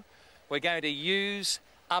go, we're going to use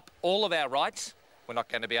up all of our rights. We're not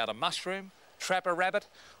going to be able to mushroom, trap a rabbit,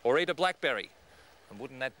 or eat a blackberry. And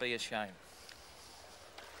wouldn't that be a shame?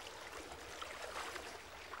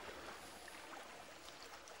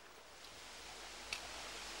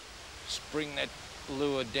 Just bring that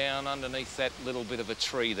lure down underneath that little bit of a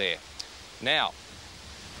tree there. Now,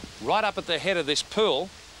 right up at the head of this pool,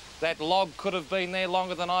 that log could have been there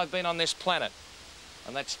longer than I've been on this planet.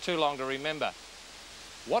 And that's too long to remember.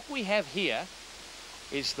 What we have here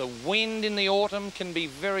is the wind in the autumn can be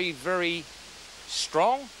very, very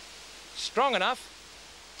strong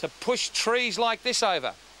enough to push trees like this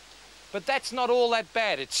over. But that's not all that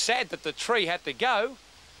bad. It's sad that the tree had to go,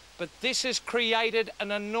 but this has created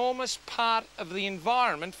an enormous part of the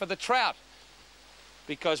environment for the trout.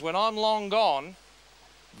 Because when I'm long gone,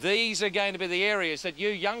 these are going to be the areas that you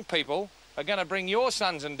young people are going to bring your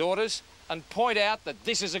sons and daughters and point out that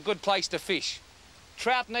this is a good place to fish.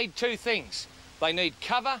 Trout need two things. They need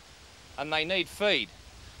cover and they need feed.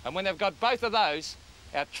 And when they've got both of those,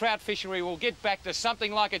 our trout fishery will get back to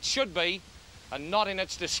something like it should be and not in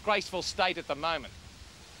its disgraceful state at the moment.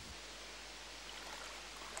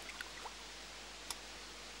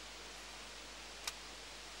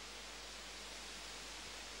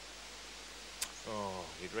 Oh,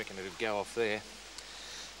 you'd reckon it'd go off there.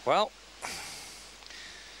 Well,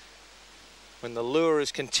 when the lure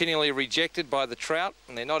is continually rejected by the trout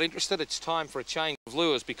and they're not interested, it's time for a change of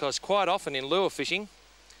lures, because quite often in lure fishing,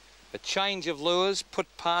 a change of lures put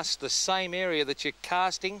past the same area that you're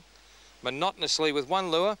casting monotonously with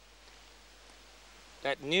one lure,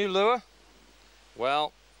 that new lure,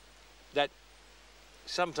 well, that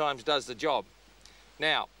sometimes does the job.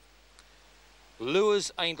 Now,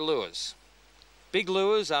 lures ain't lures. Big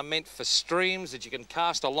lures are meant for streams that you can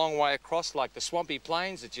cast a long way across, like the swampy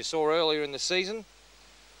plains that you saw earlier in the season,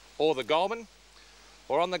 or the Goulburn,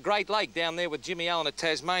 or on the Great Lake down there with Jimmy Allen at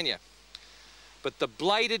Tasmania. But the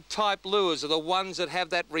bladed type lures are the ones that have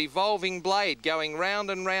that revolving blade going round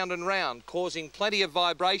and round and round, causing plenty of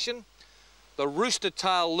vibration. The rooster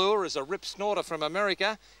tail lure is a rip snorter from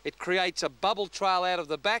America. It creates a bubble trail out of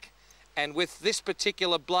the back, and with this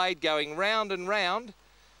particular blade going round and round,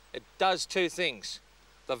 it does two things.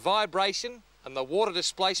 The vibration and the water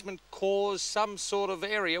displacement cause some sort of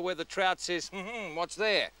area where the trout says, what's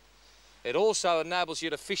there? It also enables you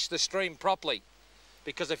to fish the stream properly,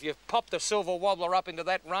 because if you pop the silver wobbler up into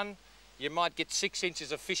that run, you might get 6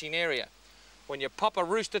 inches of fishing area. When you pop a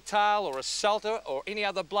rooster tail or a salter or any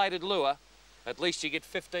other bladed lure, at least you get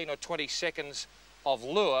 15 or 20 seconds of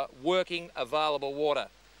lure working available water.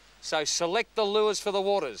 So select the lures for the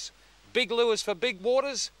waters. Big lures for big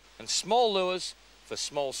waters and small lures for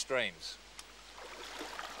small streams.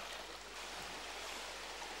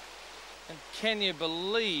 And can you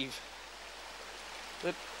believe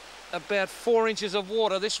that about 4 inches of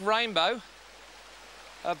water, this rainbow,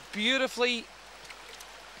 a beautifully,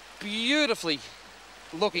 beautifully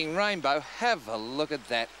looking rainbow. Have a look at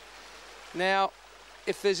that. Now,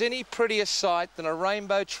 if there's any prettier sight than a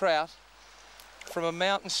rainbow trout from a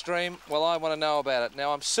mountain stream, well, I want to know about it.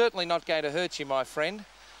 Now, I'm certainly not going to hurt you, my friend.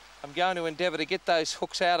 I'm going to endeavour to get those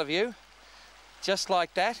hooks out of you, just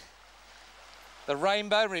like that. The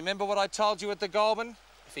rainbow, remember what I told you at the Goulburn?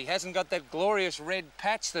 If he hasn't got that glorious red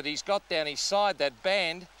patch that he's got down his side, that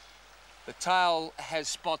band, the tail has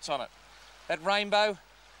spots on it. That rainbow,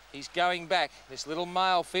 he's going back, this little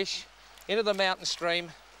male fish, into the mountain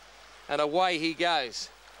stream, and away he goes.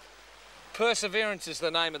 Perseverance is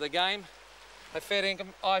the name of the game. At fair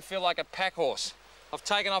income, I feel like a pack horse. I've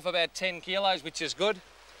taken off about 10 kilos, which is good.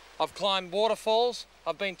 I've climbed waterfalls.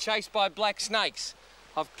 I've been chased by black snakes.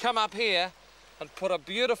 I've come up here and put a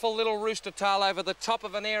beautiful little rooster tail over the top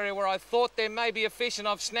of an area where I thought there may be a fish, and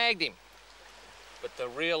I've snagged him. But the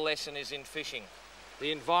real lesson is in fishing.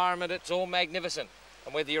 The environment, it's all magnificent.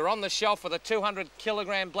 And whether you're on the shelf with a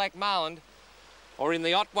 200-kilogram black marlin or in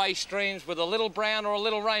the Otway streams with a little brown or a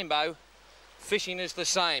little rainbow, fishing is the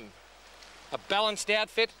same. A balanced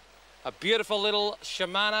outfit, a beautiful little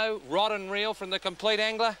Shimano rod and reel from the Complete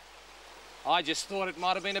Angler. I just thought it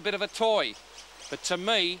might have been a bit of a toy. But to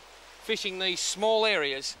me, fishing these small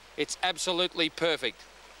areas, it's absolutely perfect.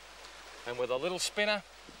 And with a little spinner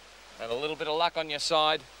and a little bit of luck on your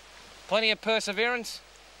side, plenty of perseverance,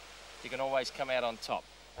 you can always come out on top.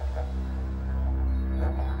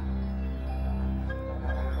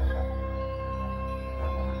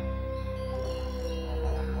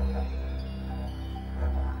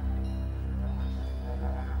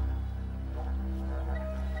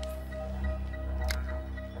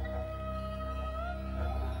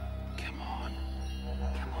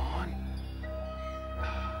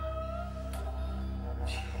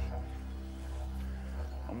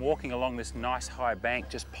 Walking along this nice high bank,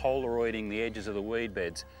 just polaroiding the edges of the weed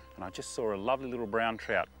beds, and I just saw a lovely little brown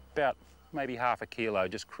trout, about maybe half a kilo,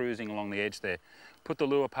 just cruising along the edge there. Put the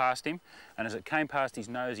lure past him, and as it came past his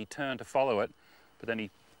nose, he turned to follow it, but then he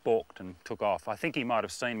balked and took off. I think he might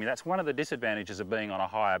have seen me. That's one of the disadvantages of being on a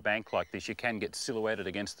higher bank like this. You can get silhouetted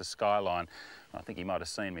against the skyline. I think he might have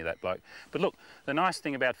seen me, that bloke. But look, the nice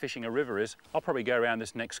thing about fishing a river is I'll probably go around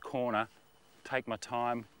this next corner, take my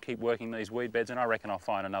time, keep working these weed beds, and I reckon I'll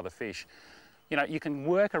find another fish. You know, you can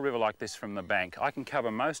work a river like this from the bank. I can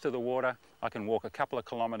cover most of the water. I can walk a couple of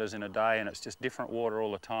kilometres in a day, and it's just different water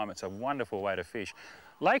all the time. It's a wonderful way to fish.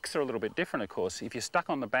 Lakes are a little bit different, of course. If you're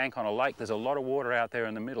stuck on the bank on a lake, there's a lot of water out there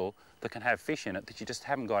in the middle that can have fish in it that you just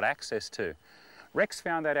haven't got access to. Rex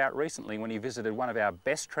found that out recently when he visited one of our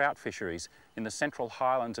best trout fisheries in the Central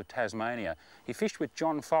Highlands of Tasmania. He fished with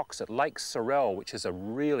John Fox at Lake Sorell, which is a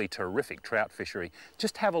really terrific trout fishery.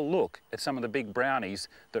 Just have a look at some of the big brownies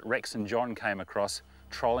that Rex and John came across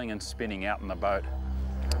trolling and spinning out in the boat.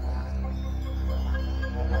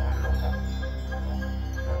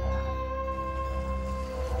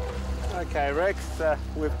 Okay, Rex,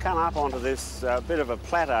 we've come up onto this bit of a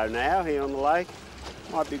plateau now here on the lake.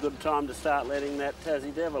 Might be a good time to start letting that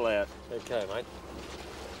Tassie Devil out. Okay, mate.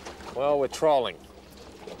 Well, we're trolling.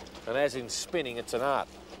 And as in spinning, it's an art.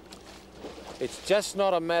 It's just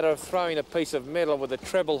not a matter of throwing a piece of metal with a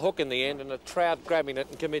treble hook in the end and a trout grabbing it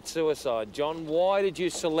and commit suicide. John, why did you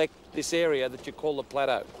select this area that you call the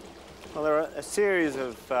plateau? Well, there are a series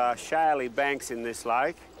of shaly banks in this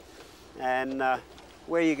lake, and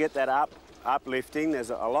where you get that uplifting, there's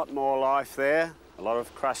a lot more life there, a lot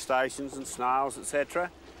of crustaceans and snails,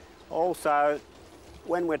 etc. Also,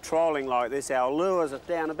 when we're trolling like this, our lures are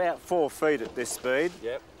down about 4 feet at this speed.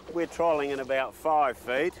 Yep. We're trolling in about 5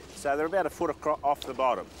 feet, so they're about a foot off the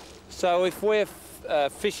bottom. So if we're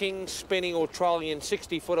fishing, spinning or trolling in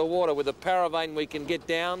 60 foot of water with a paravane we can get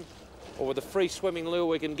down, or with a free swimming lure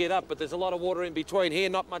we can get up, but there's a lot of water in between here,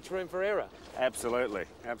 not much room for error. Absolutely,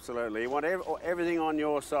 absolutely. You want everything on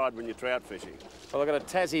your side when you're trout fishing. Well, I've got a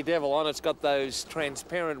Tassie Devil on. It's got those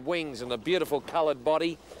transparent wings and a beautiful coloured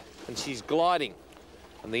body, and she's gliding.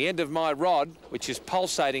 And the end of my rod, which is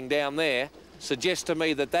pulsating down there, suggests to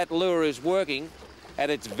me that that lure is working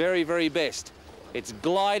at its very, very best. It's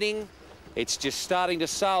gliding, it's just starting to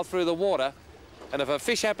sail through the water, and if a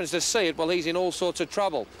fish happens to see it, well, he's in all sorts of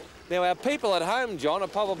trouble. Now, our people at home, John, are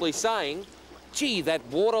probably saying, gee, that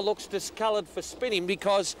water looks discoloured for spinning,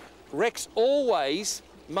 because Rex always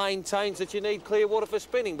maintains that you need clear water for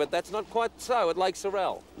spinning, but that's not quite so at Lake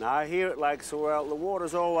Sorell. No, here at Lake Sorell, the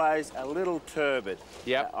water's always a little turbid.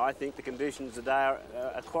 Yep. I think the conditions today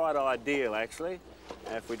are quite ideal, actually.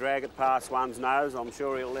 If we drag it past one's nose, I'm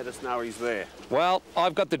sure he'll let us know he's there. Well,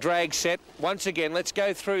 I've got the drag set. Once again, let's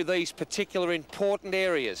go through these particular important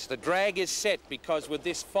areas. The drag is set because with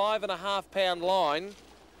this 5.5 pound line,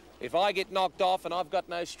 if I get knocked off and I've got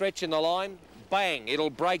no stretch in the line, bang, it'll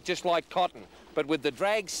break just like cotton. But with the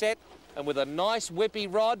drag set and with a nice whippy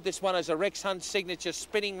rod, this one is a Rex Hunt signature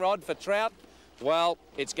spinning rod for trout, well,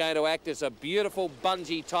 it's going to act as a beautiful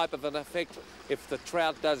bungee type of an effect if the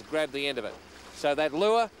trout does grab the end of it. So that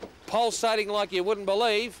lure, pulsating like you wouldn't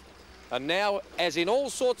believe, and now, as in all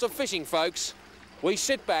sorts of fishing, folks, we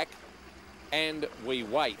sit back and we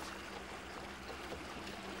wait.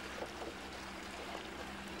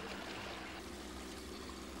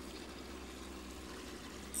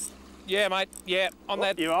 Yeah, mate, yeah, on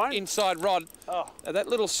that inside rod. Oh. That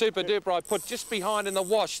little super duper I put just behind in the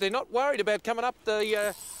wash. They're not worried about coming up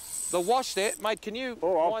the wash there. Mate, can you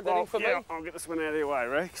wind that in for me? I'll get this one out of your way,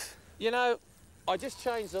 Rex. You know, I just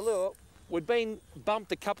changed the lure. We'd been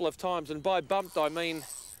bumped a couple of times, and by bumped I mean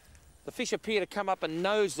the fish appear to come up and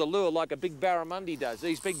nose the lure like a big barramundi does.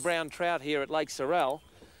 These big brown trout here at Lake Sorell.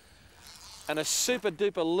 And a super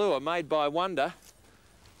duper lure made by Wonder.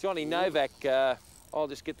 Johnny Novak, I'll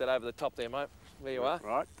just get that over the top there, mate. There you are.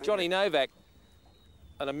 Right. Johnny Novak,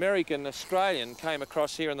 an American-Australian, came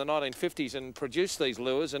across here in the 1950s and produced these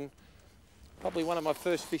lures, and probably one of my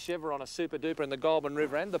first fish ever on a super duper in the Goulburn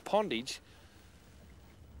River and the pondage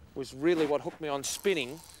was really what hooked me on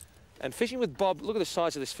spinning. And fishing with Bob, look at the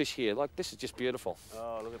size of this fish here. Like, this is just beautiful.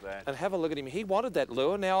 Oh, look at that. And have a look at him. He wanted that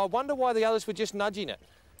lure. Now, I wonder why the others were just nudging it.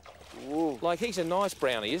 Ooh. Like, he's a nice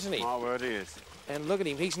brownie, isn't he? My word, he is. And look at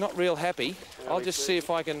him. He's not real happy. I'll just see if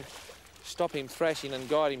I can stop him thrashing and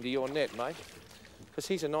guide him to your net, mate. Because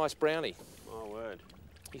he's a nice brownie. My word.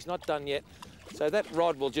 He's not done yet. So that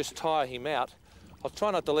rod will just tire him out. I'll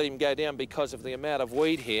try not to let him go down because of the amount of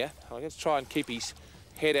weed here. I'm going to try and keep his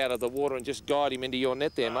head out of the water and just guide him into your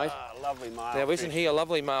net there, mate. Ah, lovely male Now, isn't fish. he a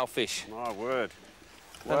lovely male fish? My word.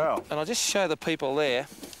 Wow. And I'll just show the people there,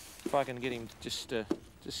 if I can get him, just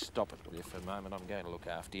stop it with you for a moment. I'm going to look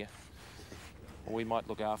after you. Or we might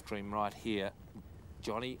look after him right here,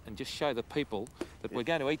 Johnny, and just show the people that we're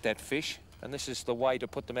going to eat that fish, and this is the way to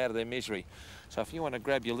put them out of their misery. So if you want to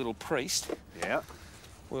grab your little priest, Yeah.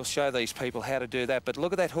 we'll show these people how to do that. But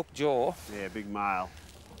look at that hook jaw. Yeah, big male.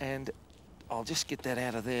 And I'll just get that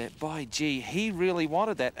out of there. By gee, he really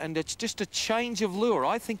wanted that, and it's just a change of lure.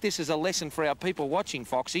 I think this is a lesson for our people watching,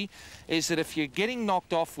 Foxy, is that if you're getting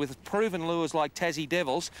knocked off with proven lures like Tassie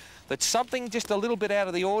Devils, that's something just a little bit out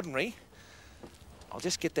of the ordinary. I'll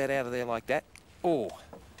just get that out of there like that. Oh,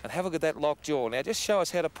 and have a look at that locked jaw. Now, just show us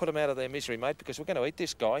how to put them out of their misery, mate, because we're going to eat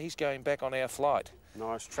this guy. He's going back on our flight.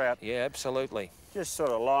 Nice trout. Yeah, absolutely. Just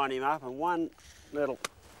sort of line him up and one little...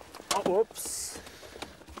 Oh, whoops.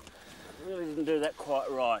 Really didn't do that quite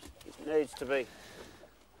right. It needs to be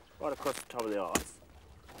right across the top of the eyes.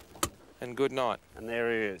 And good night. And there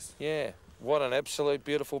he is. Yeah, what an absolute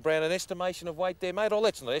beautiful brown. An estimation of weight there, mate? Oh,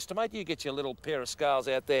 let's not estimate. You get your little pair of scales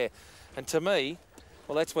out there. And to me,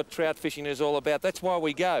 well, that's what trout fishing is all about. That's why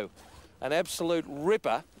we go. An absolute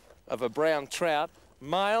ripper of a brown trout,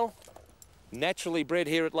 male, naturally bred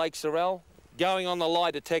here at Lake Sorell, going on the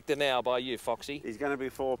lie detector now by you, Foxy. He's going to be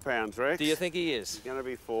 4 pounds, Rex. Do you think he is? He's going to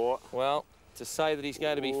be 4. Well, to say that he's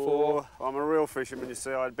going to be 4... I'm a real fisherman, you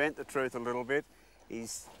see. I bent the truth a little bit.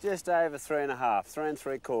 He's just over 3.5, 3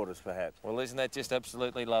 3/4 perhaps. Well, isn't that just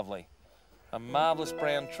absolutely lovely? A marvellous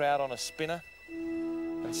brown trout on a spinner.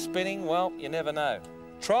 And spinning, well, you never know.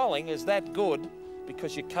 Trolling is that good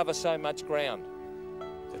because you cover so much ground.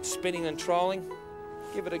 But spinning and trolling,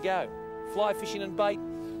 give it a go. fly fishing and bait,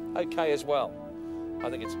 okay as well. I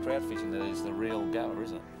think it's trout fishing that is the real goer,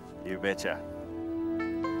 isn't it? You betcha.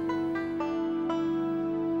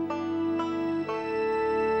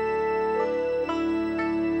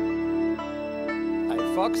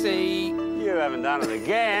 Hey, Foxy. You haven't done it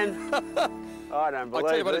again. I don't believe I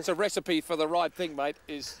tell you what, this. it's a recipe for the right thing, mate,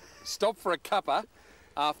 is stop for a cuppa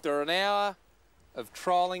after an hour of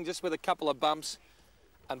trolling just with a couple of bumps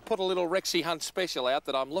and put a little Rexy Hunt special out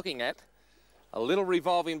that I'm looking at, a little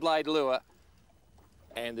revolving blade lure,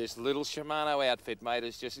 and this little Shimano outfit, mate,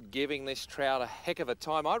 is just giving this trout a heck of a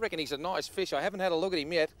time. I reckon he's a nice fish. I haven't had a look at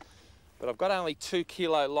him yet, but I've got only 2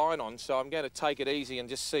 kilo line on, so I'm going to take it easy and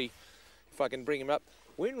just see if I can bring him up.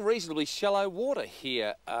 We're in reasonably shallow water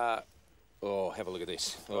here. Oh, have a look at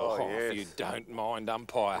this. Oh, yes. If you don't mind,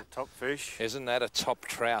 umpire. Top fish. Isn't that a top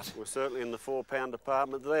trout? We're certainly in the 4-pound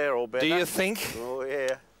department there, or better. Do you think? Oh,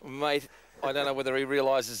 yeah. Mate, I don't know whether he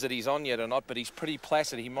realises that he's on yet or not, but he's pretty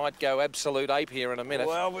placid. He might go absolute ape here in a minute.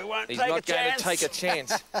 Well, we won't He's take a not going chance. to take a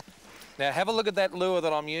chance. Now, have a look at that lure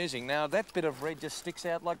that I'm using. Now, that bit of red just sticks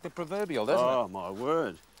out like the proverbial, doesn't it? Oh, my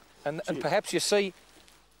word. And perhaps you've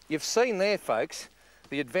seen there, folks,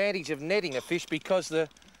 the advantage of netting a fish because the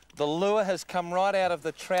lure has come right out of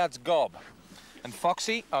the trout's gob. And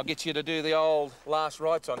Foxy, I'll get you to do the old last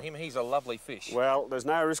rites on him. He's a lovely fish. Well, there's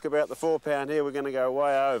no risk about the 4-pound here. We're going to go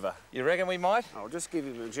way over. You reckon we might? I'll just give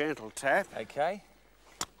him a gentle tap. Okay.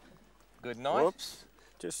 Good night. Whoops.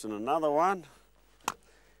 Just another one.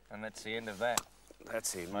 And that's the end of that.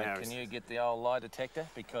 That's him. Mate, Now can you get the old lie detector?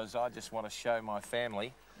 Because I just want to show my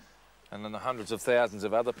family and then the hundreds of thousands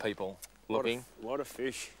of other people looking What a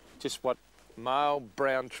fish. just what male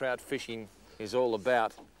brown trout fishing is all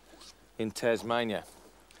about in Tasmania.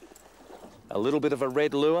 A little bit of a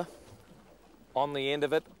red lure on the end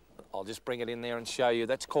of it. I'll just bring it in there and show you.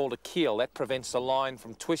 That's called a keel. That prevents the line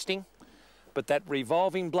from twisting. But that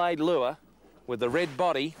revolving blade lure with the red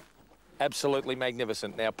body, absolutely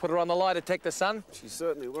magnificent. Now put her on the lie detector, son. She's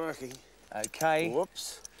certainly working. Okay.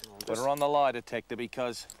 Whoops. Put her on the lie detector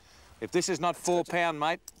because if this is not 4-pound,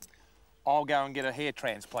 mate, I'll go and get a hair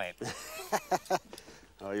transplant.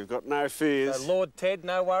 Oh, you've got no fears. So, Lord Ted,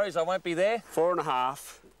 no worries, I won't be there.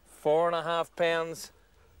 4.5. 4.5 pounds.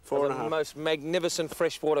 4.5. The most magnificent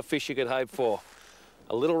freshwater fish you could hope for.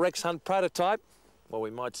 A little Rex Hunt prototype. Well,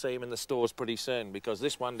 we might see him in the stores pretty soon because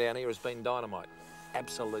this one down here has been dynamite.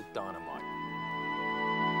 Absolute dynamite.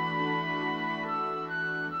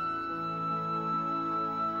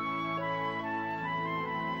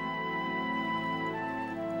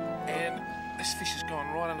 And this fish has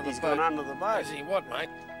gone right under the boat. He's gone under the boat. Has he what, mate?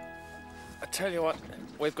 I tell you what,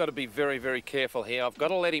 we've got to be very, very careful here. I've got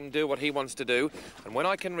to let him do what he wants to do. And when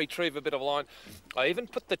I can retrieve a bit of line, I even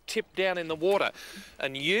put the tip down in the water.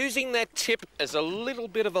 And using that tip as a little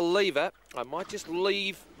bit of a lever, I might just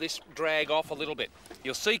leave this drag off a little bit.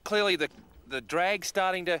 You'll see clearly the drag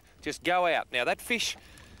starting to just go out. Now that fish,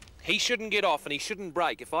 he shouldn't get off and he shouldn't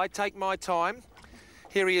break. If I take my time,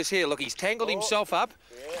 here he is here. Look, he's tangled himself up.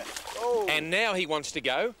 Yeah. Oh. And now he wants to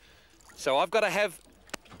go. So I've got to have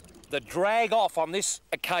the drag off on this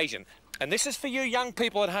occasion. And this is for you young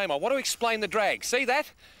people at home. I want to explain the drag. See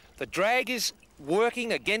that? The drag is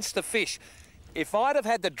working against the fish. If I'd have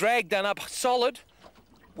had the drag done up solid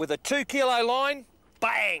with a 2 kilo line,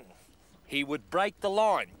 bang, he would break the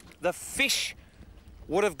line. The fish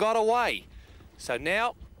would have got away. So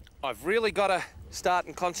now I've really got to start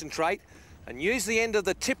and concentrate and use the end of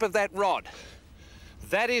the tip of that rod.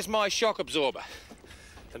 That is my shock absorber.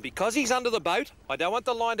 And because he's under the boat, I don't want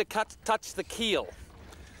the line to touch the keel.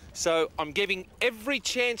 So I'm giving every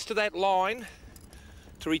chance to that line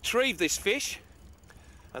to retrieve this fish.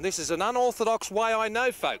 And this is an unorthodox way, I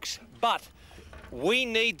know, folks. But we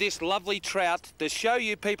need this lovely trout to show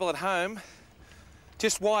you people at home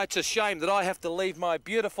just why it's a shame that I have to leave my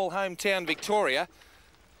beautiful hometown, Victoria,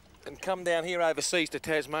 and come down here overseas to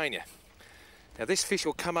Tasmania. Now, this fish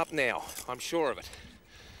will come up now, I'm sure of it.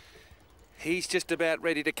 He's just about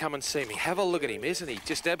ready to come and see me. Have a look at him, isn't he?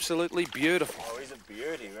 Just absolutely beautiful. Oh, he's a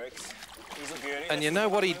beauty, Rex. He's a beauty. And you know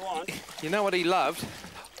what he loved?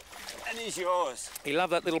 And he's yours. He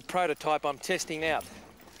loved that little prototype I'm testing out.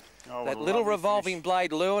 Oh, That little revolving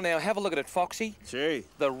blade lure. Now have a look at it, Foxy. Gee.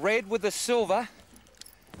 The red with the silver.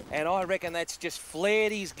 And I reckon that's just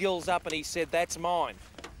flared his gills up and he said, that's mine.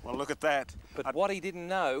 Well, look at that. But what he didn't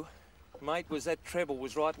know, mate, was that treble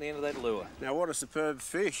was right in the end of that lure. Now, what a superb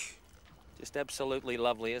fish. Just absolutely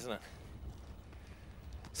lovely, isn't it?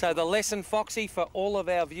 So the lesson, Foxy, for all of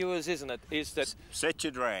our viewers, isn't it, is that... Set your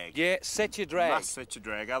drag. Yeah, set your drag. Must set your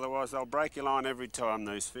drag, otherwise they'll break your line every time,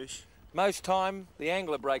 these fish. Most time, the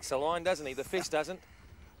angler breaks the line, doesn't he? The fish doesn't.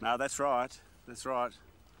 No, that's right. That's right.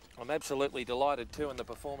 I'm absolutely delighted too in the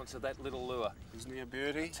performance of that little lure. Isn't he a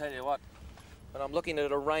beauty? Tell you what, when I'm looking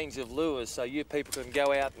at a range of lures so you people can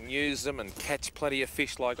go out and use them and catch plenty of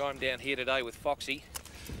fish like I'm down here today with Foxy,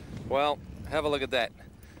 well, have a look at that.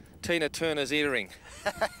 Tina Turner's earring.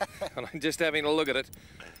 And I'm just having a look at it,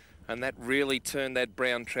 and that really turned that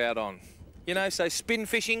brown trout on. You know, so spin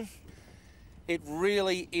fishing, it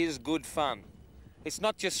really is good fun. It's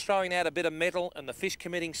not just throwing out a bit of metal and the fish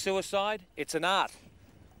committing suicide, it's an art.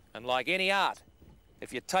 And like any art,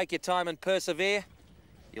 if you take your time and persevere,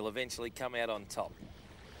 you'll eventually come out on top.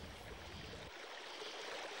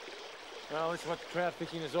 Well, this is what trout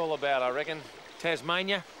fishing is all about, I reckon.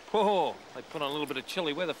 Tasmania. Whoa, they put on a little bit of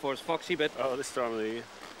chilly weather for us, Foxy, but... Oh, this time of the year.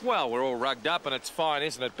 Well, we're all rugged up and it's fine,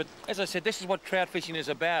 isn't it? But as I said, this is what trout fishing is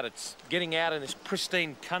about. It's getting out in this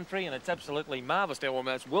pristine country, and it's absolutely marvellous,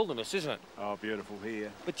 almost wilderness, isn't it? Oh, beautiful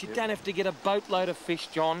here. But you don't have to get a boatload of fish,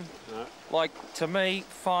 John. No. Like, to me,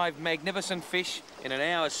 5 magnificent fish in an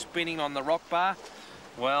hour spinning on the rock bar.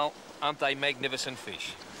 Well, aren't they magnificent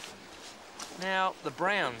fish? Now, the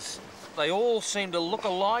browns, they all seem to look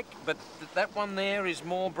alike, but that one there is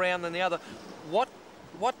more brown than the other. What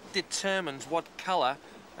determines what colour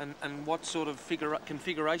and what sort of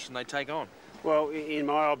configuration they take on? Well, in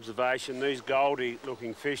my observation, these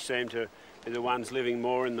goldy-looking fish seem to be the ones living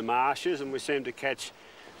more in the marshes, and we seem to catch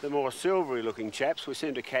the more silvery-looking chaps. We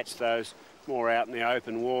seem to catch those more out in the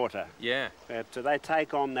open water. Yeah. But they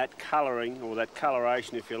take on that colouring, or that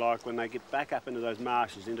coloration, if you like, when they get back up into those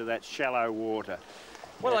marshes, into that shallow water.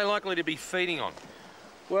 What are they likely to be feeding on?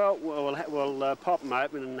 Well, we'll pop them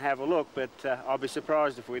open and have a look, but I'll be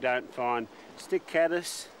surprised if we don't find stick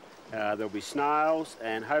caddis, there'll be snails,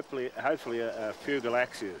 and hopefully a few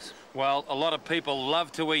galaxias. Well, a lot of people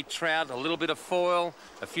love to eat trout, a little bit of foil,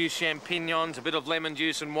 a few champignons, a bit of lemon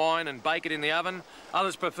juice and wine, and bake it in the oven.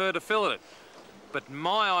 Others prefer to fillet it. But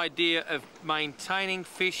my idea of maintaining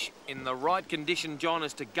fish in the right condition, John,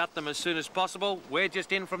 is to gut them as soon as possible. We're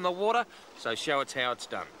just in from the water, so show us how it's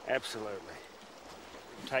done. Absolutely.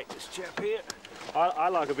 Take this chap here. I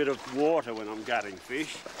like a bit of water when I'm gutting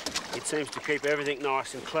fish. It seems to keep everything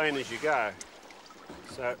nice and clean as you go.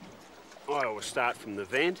 So I always start from the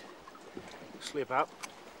vent, slip up,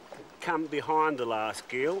 come behind the last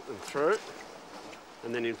gill and through,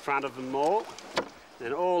 and then in front of them all.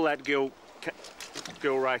 Then all that gill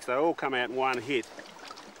rakes, they all come out in one hit.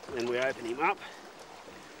 Then we open him up.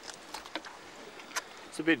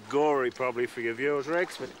 It's a bit gory probably for your viewers,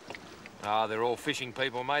 Rex, but... Ah, they're all fishing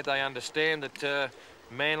people, mate. They understand that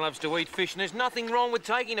man loves to eat fish, and there's nothing wrong with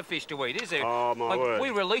taking a fish to eat, is there? Oh, my word.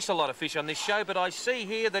 We release a lot of fish on this show, but I see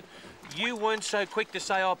here that you weren't so quick to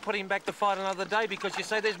say, I'll put him back to fight another day, because you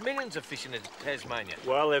say there's millions of fish in Tasmania.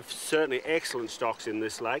 Well, there's certainly excellent stocks in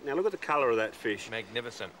this lake. Now, look at the colour of that fish.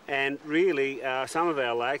 Magnificent. And really, some of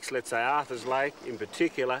our lakes, let's say Arthur's Lake in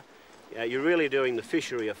particular, you're really doing the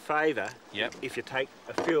fishery a favour if you take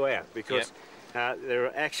a few out, because there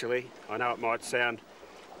are actually, I know it might sound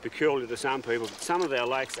peculiar to some people, but some of our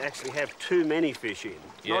lakes actually have too many fish in.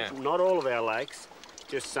 Not all of our lakes,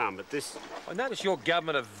 just some, but this... I notice your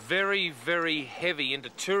government are very, very heavy into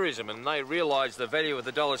tourism, and they realise the value of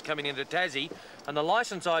the dollars coming into Tassie, and the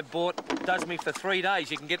licence I bought does me for 3 days.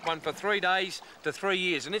 You can get one for 3 days to 3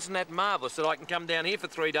 years, and isn't that marvellous that I can come down here for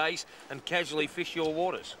 3 days and casually fish your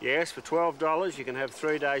waters? Yes, for $12 you can have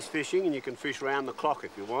 3 days fishing, and you can fish round the clock if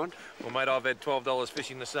you want. Well, mate, I've had $12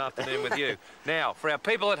 fishing this afternoon with you. Now, for our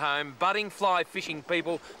people at home, budding fly fishing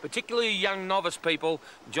people, particularly young novice people,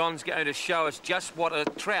 John's going to show us just what a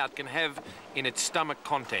trout can have in its stomach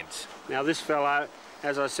contents. Now, this fellow,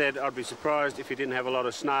 as I said, I'd be surprised if he didn't have a lot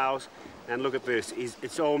of snails. And look at this,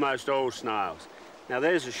 it's almost all snails. Now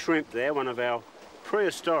there's a shrimp there, one of our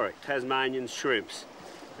prehistoric Tasmanian shrimps.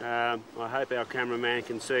 I hope our cameraman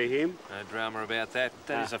can see him. No drama about that.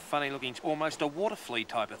 That is a funny looking, almost a water flea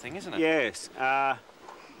type of thing, isn't it? Yes. I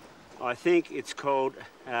think it's called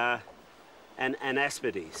an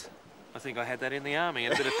Anaspides. I think I had that in the army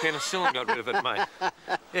and a bit of penicillin got rid of it, mate.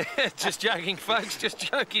 Yeah, just joking, folks, just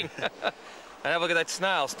joking. And have a look at that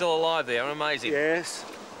snail, still alive there, amazing. Yes.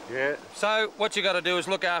 Yeah. So what you got to do is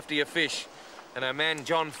look after your fish. And our man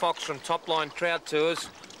John Fox from Top Line Trout Tours,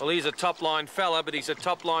 well, he's a top line fella, but he's a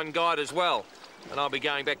top line guide as well. And I'll be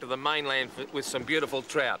going back to the mainland with some beautiful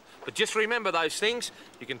trout. But just remember those things.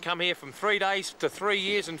 You can come here from 3 days to 3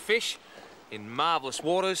 years and fish in marvellous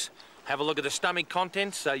waters. Have a look at the stomach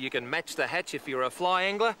contents so you can match the hatch if you're a fly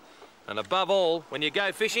angler. And above all, when you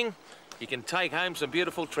go fishing, you can take home some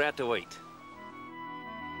beautiful trout to eat.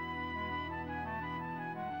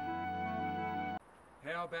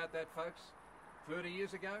 How about that, folks? 30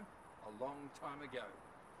 years ago? A long time ago.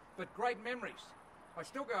 but great memories. I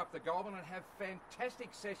still go up the Goulburn and have fantastic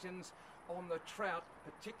sessions on the trout,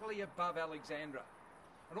 particularly above Alexandra.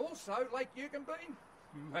 And also Lake Euganbean,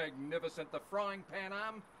 magnificent. The frying pan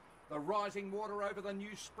arm, the rising water over the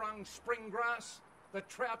new sprung spring grass, the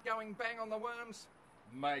trout going bang on the worms,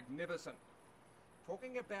 magnificent.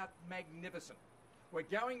 Talking about magnificent, we're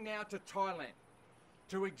going now to Thailand,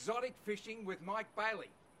 to exotic fishing with Mike Bailey.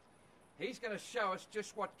 He's going to show us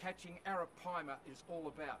just what catching Arapaima is all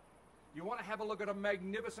about. You want to have a look at a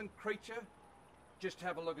magnificent creature? Just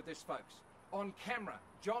have a look at this, folks. On camera,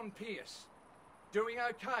 John Pearce. Doing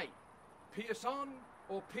okay. Pearce on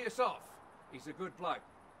or Pearce off? He's a good bloke.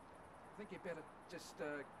 I think you better just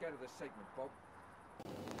go to the segment, Bob.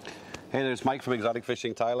 Hey, there's Mike from Exotic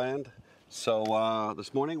Fishing Thailand. So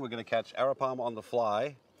this morning we're going to catch Arapaima on the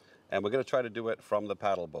fly, and we're going to try to do it from the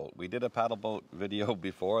paddle boat. We did a paddle boat video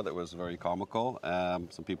before that was very comical.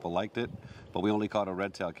 Some people liked it, but we only caught a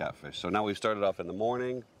red-tailed catfish. So now we've started off in the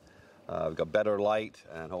morning. We've got better light,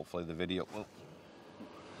 and hopefully the video... Well,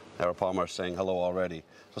 Arapaima are saying hello already.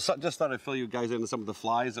 So just thought I'd fill you guys in on some of the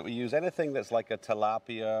flies that we use. Anything that's like a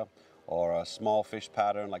tilapia or a small fish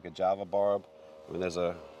pattern like a Java barb. I mean, there's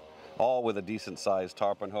all with a decent sized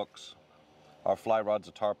tarpon hooks. Our fly rod's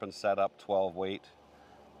a tarpon setup, 12 weight.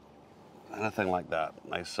 Anything like that.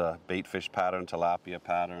 Nice bait fish pattern, tilapia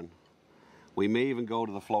pattern. We may even go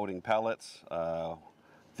to the floating pellets.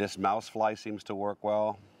 This mouse fly seems to work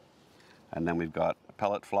well. And then we've got a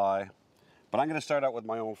pellet fly. But I'm going to start out with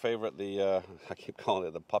my own favorite, I keep calling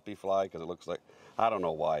it the puppy fly because it looks like, I don't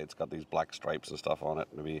know why, it's got these black stripes and stuff on it.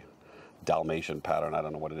 Maybe Dalmatian pattern, I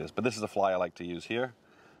don't know what it is. But this is the fly I like to use here.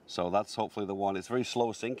 So that's hopefully the one. It's very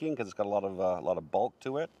slow sinking because it's got a lot of bulk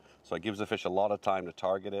to it. So it gives the fish a lot of time to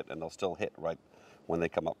target it, and they'll still hit right when they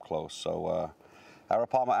come up close. So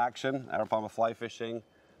Arapaima action, Arapaima fly fishing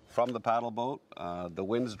from the paddle boat. The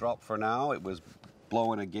wind's dropped for now. It was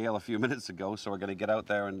blowing a gale a few minutes ago, so we're going to get out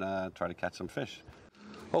there and try to catch some fish.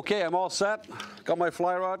 Okay, I'm all set. Got my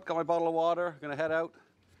fly rod, got my bottle of water. Going to head out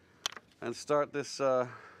and start this, what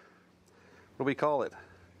do we call it?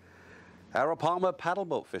 Arapaima paddle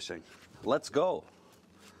boat fishing. Let's go.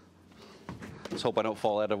 Let's hope I don't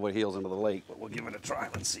fall out of my heels into the lake, but we'll give it a try.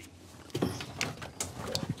 Let's see.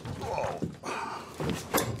 Whoa. Ouch.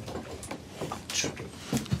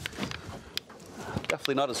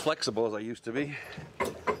 Definitely not as flexible as I used to be.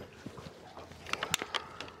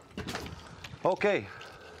 Okay.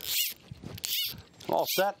 All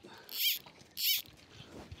set.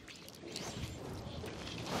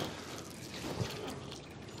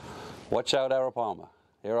 Watch out, Arapaima.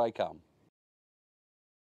 Here I come.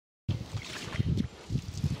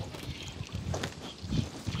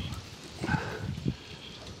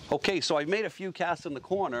 Okay, so I've made a few casts in the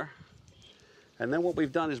corner, and then what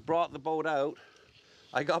we've done is brought the boat out.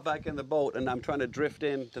 I got back in the boat and I'm trying to drift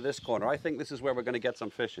into this corner. I think this is where we're going to get some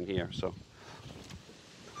fish in here, so.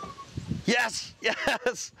 Yes,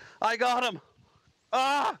 yes, I got him.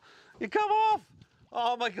 Ah, you come off.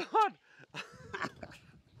 Oh my God.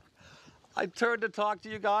 I turned to talk to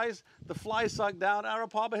you guys. The fly sunk down.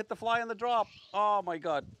 Arapaima hit the fly in the drop. Oh my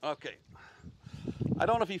God, okay. I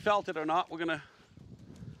don't know if he felt it or not. We're gonna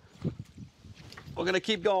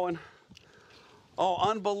keep going. Oh,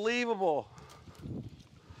 unbelievable.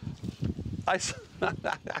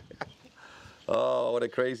 Oh, what a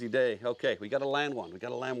crazy day. Okay, we gotta land one. We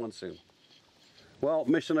gotta land one soon. Well,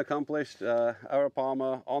 mission accomplished.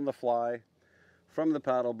 Arapaima on the fly from the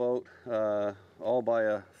paddle boat, all by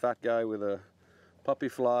a fat guy with a puppy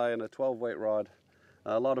fly and a 12 weight rod.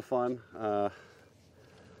 A lot of fun. I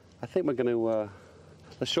think we're gonna,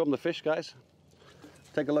 let's show them the fish, guys.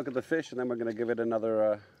 Take a look at the fish, and then we're gonna give it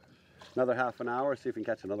another half an hour, see if we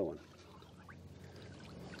can catch another one.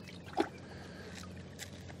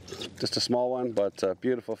 Just a small one, but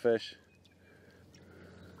beautiful fish.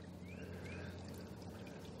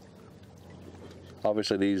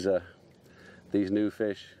 Obviously these new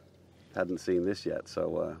fish hadn't seen this yet,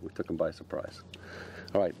 so we took them by surprise.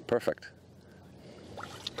 All right, perfect.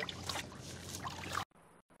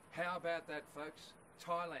 How about that, folks?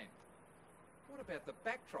 Thailand. What about the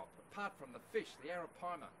backdrop, apart from the fish, the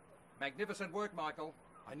Arapaima? Magnificent work, Michael.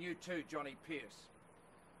 I knew too, Johnny Pearce.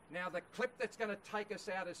 Now, the clip that's going to take us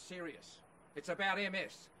out is serious. It's about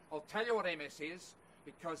MS. I'll tell you what MS is,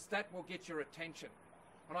 because that will get your attention.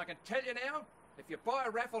 And I can tell you now, if you buy a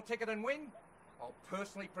raffle ticket and win, I'll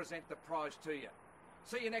personally present the prize to you.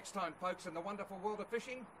 See you next time, folks, in the wonderful world of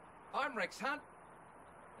fishing. I'm Rex Hunt,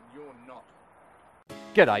 and you're not.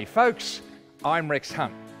 G'day, folks. I'm Rex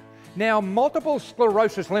Hunt. Now, Multiple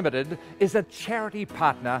Sclerosis Limited is a charity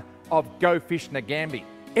partner of Go Fish Nagambie.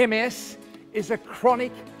 MS is a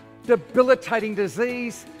chronic debilitating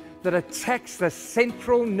disease that attacks the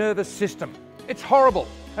central nervous system. It's horrible,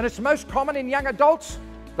 and it's most common in young adults.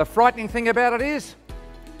 The frightening thing about it is,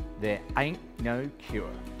 there ain't no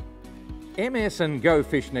cure. MS and Go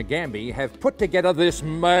Fish Ngambie have put together this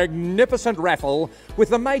magnificent raffle with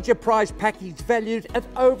the major prize package valued at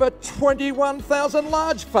over 21,000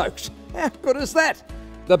 large, folks. How good is that?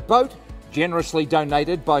 The boat, generously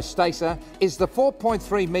donated by Stacer, is the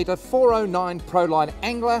 4.3 metre 409 Proline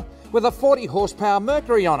Angler with a 40 horsepower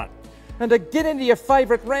Mercury on it. And to get into your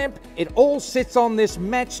favourite ramp, it all sits on this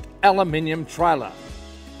matched aluminium trailer.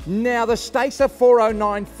 Now, the Stacer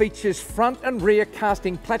 409 features front and rear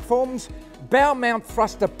casting platforms, bow mount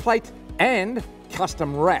thruster plate and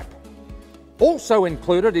custom wrap. Also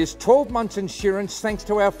included is 12 months insurance thanks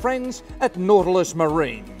to our friends at Nautilus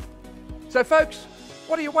Marine. So folks,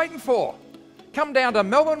 what are you waiting for? Come down to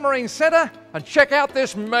Melbourne Marine Centre and check out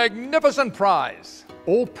this magnificent prize.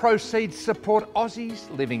 All proceeds support Aussies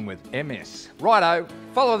living with MS. Righto,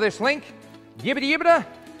 follow this link. Yibbida Yibbida,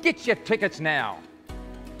 get your tickets now.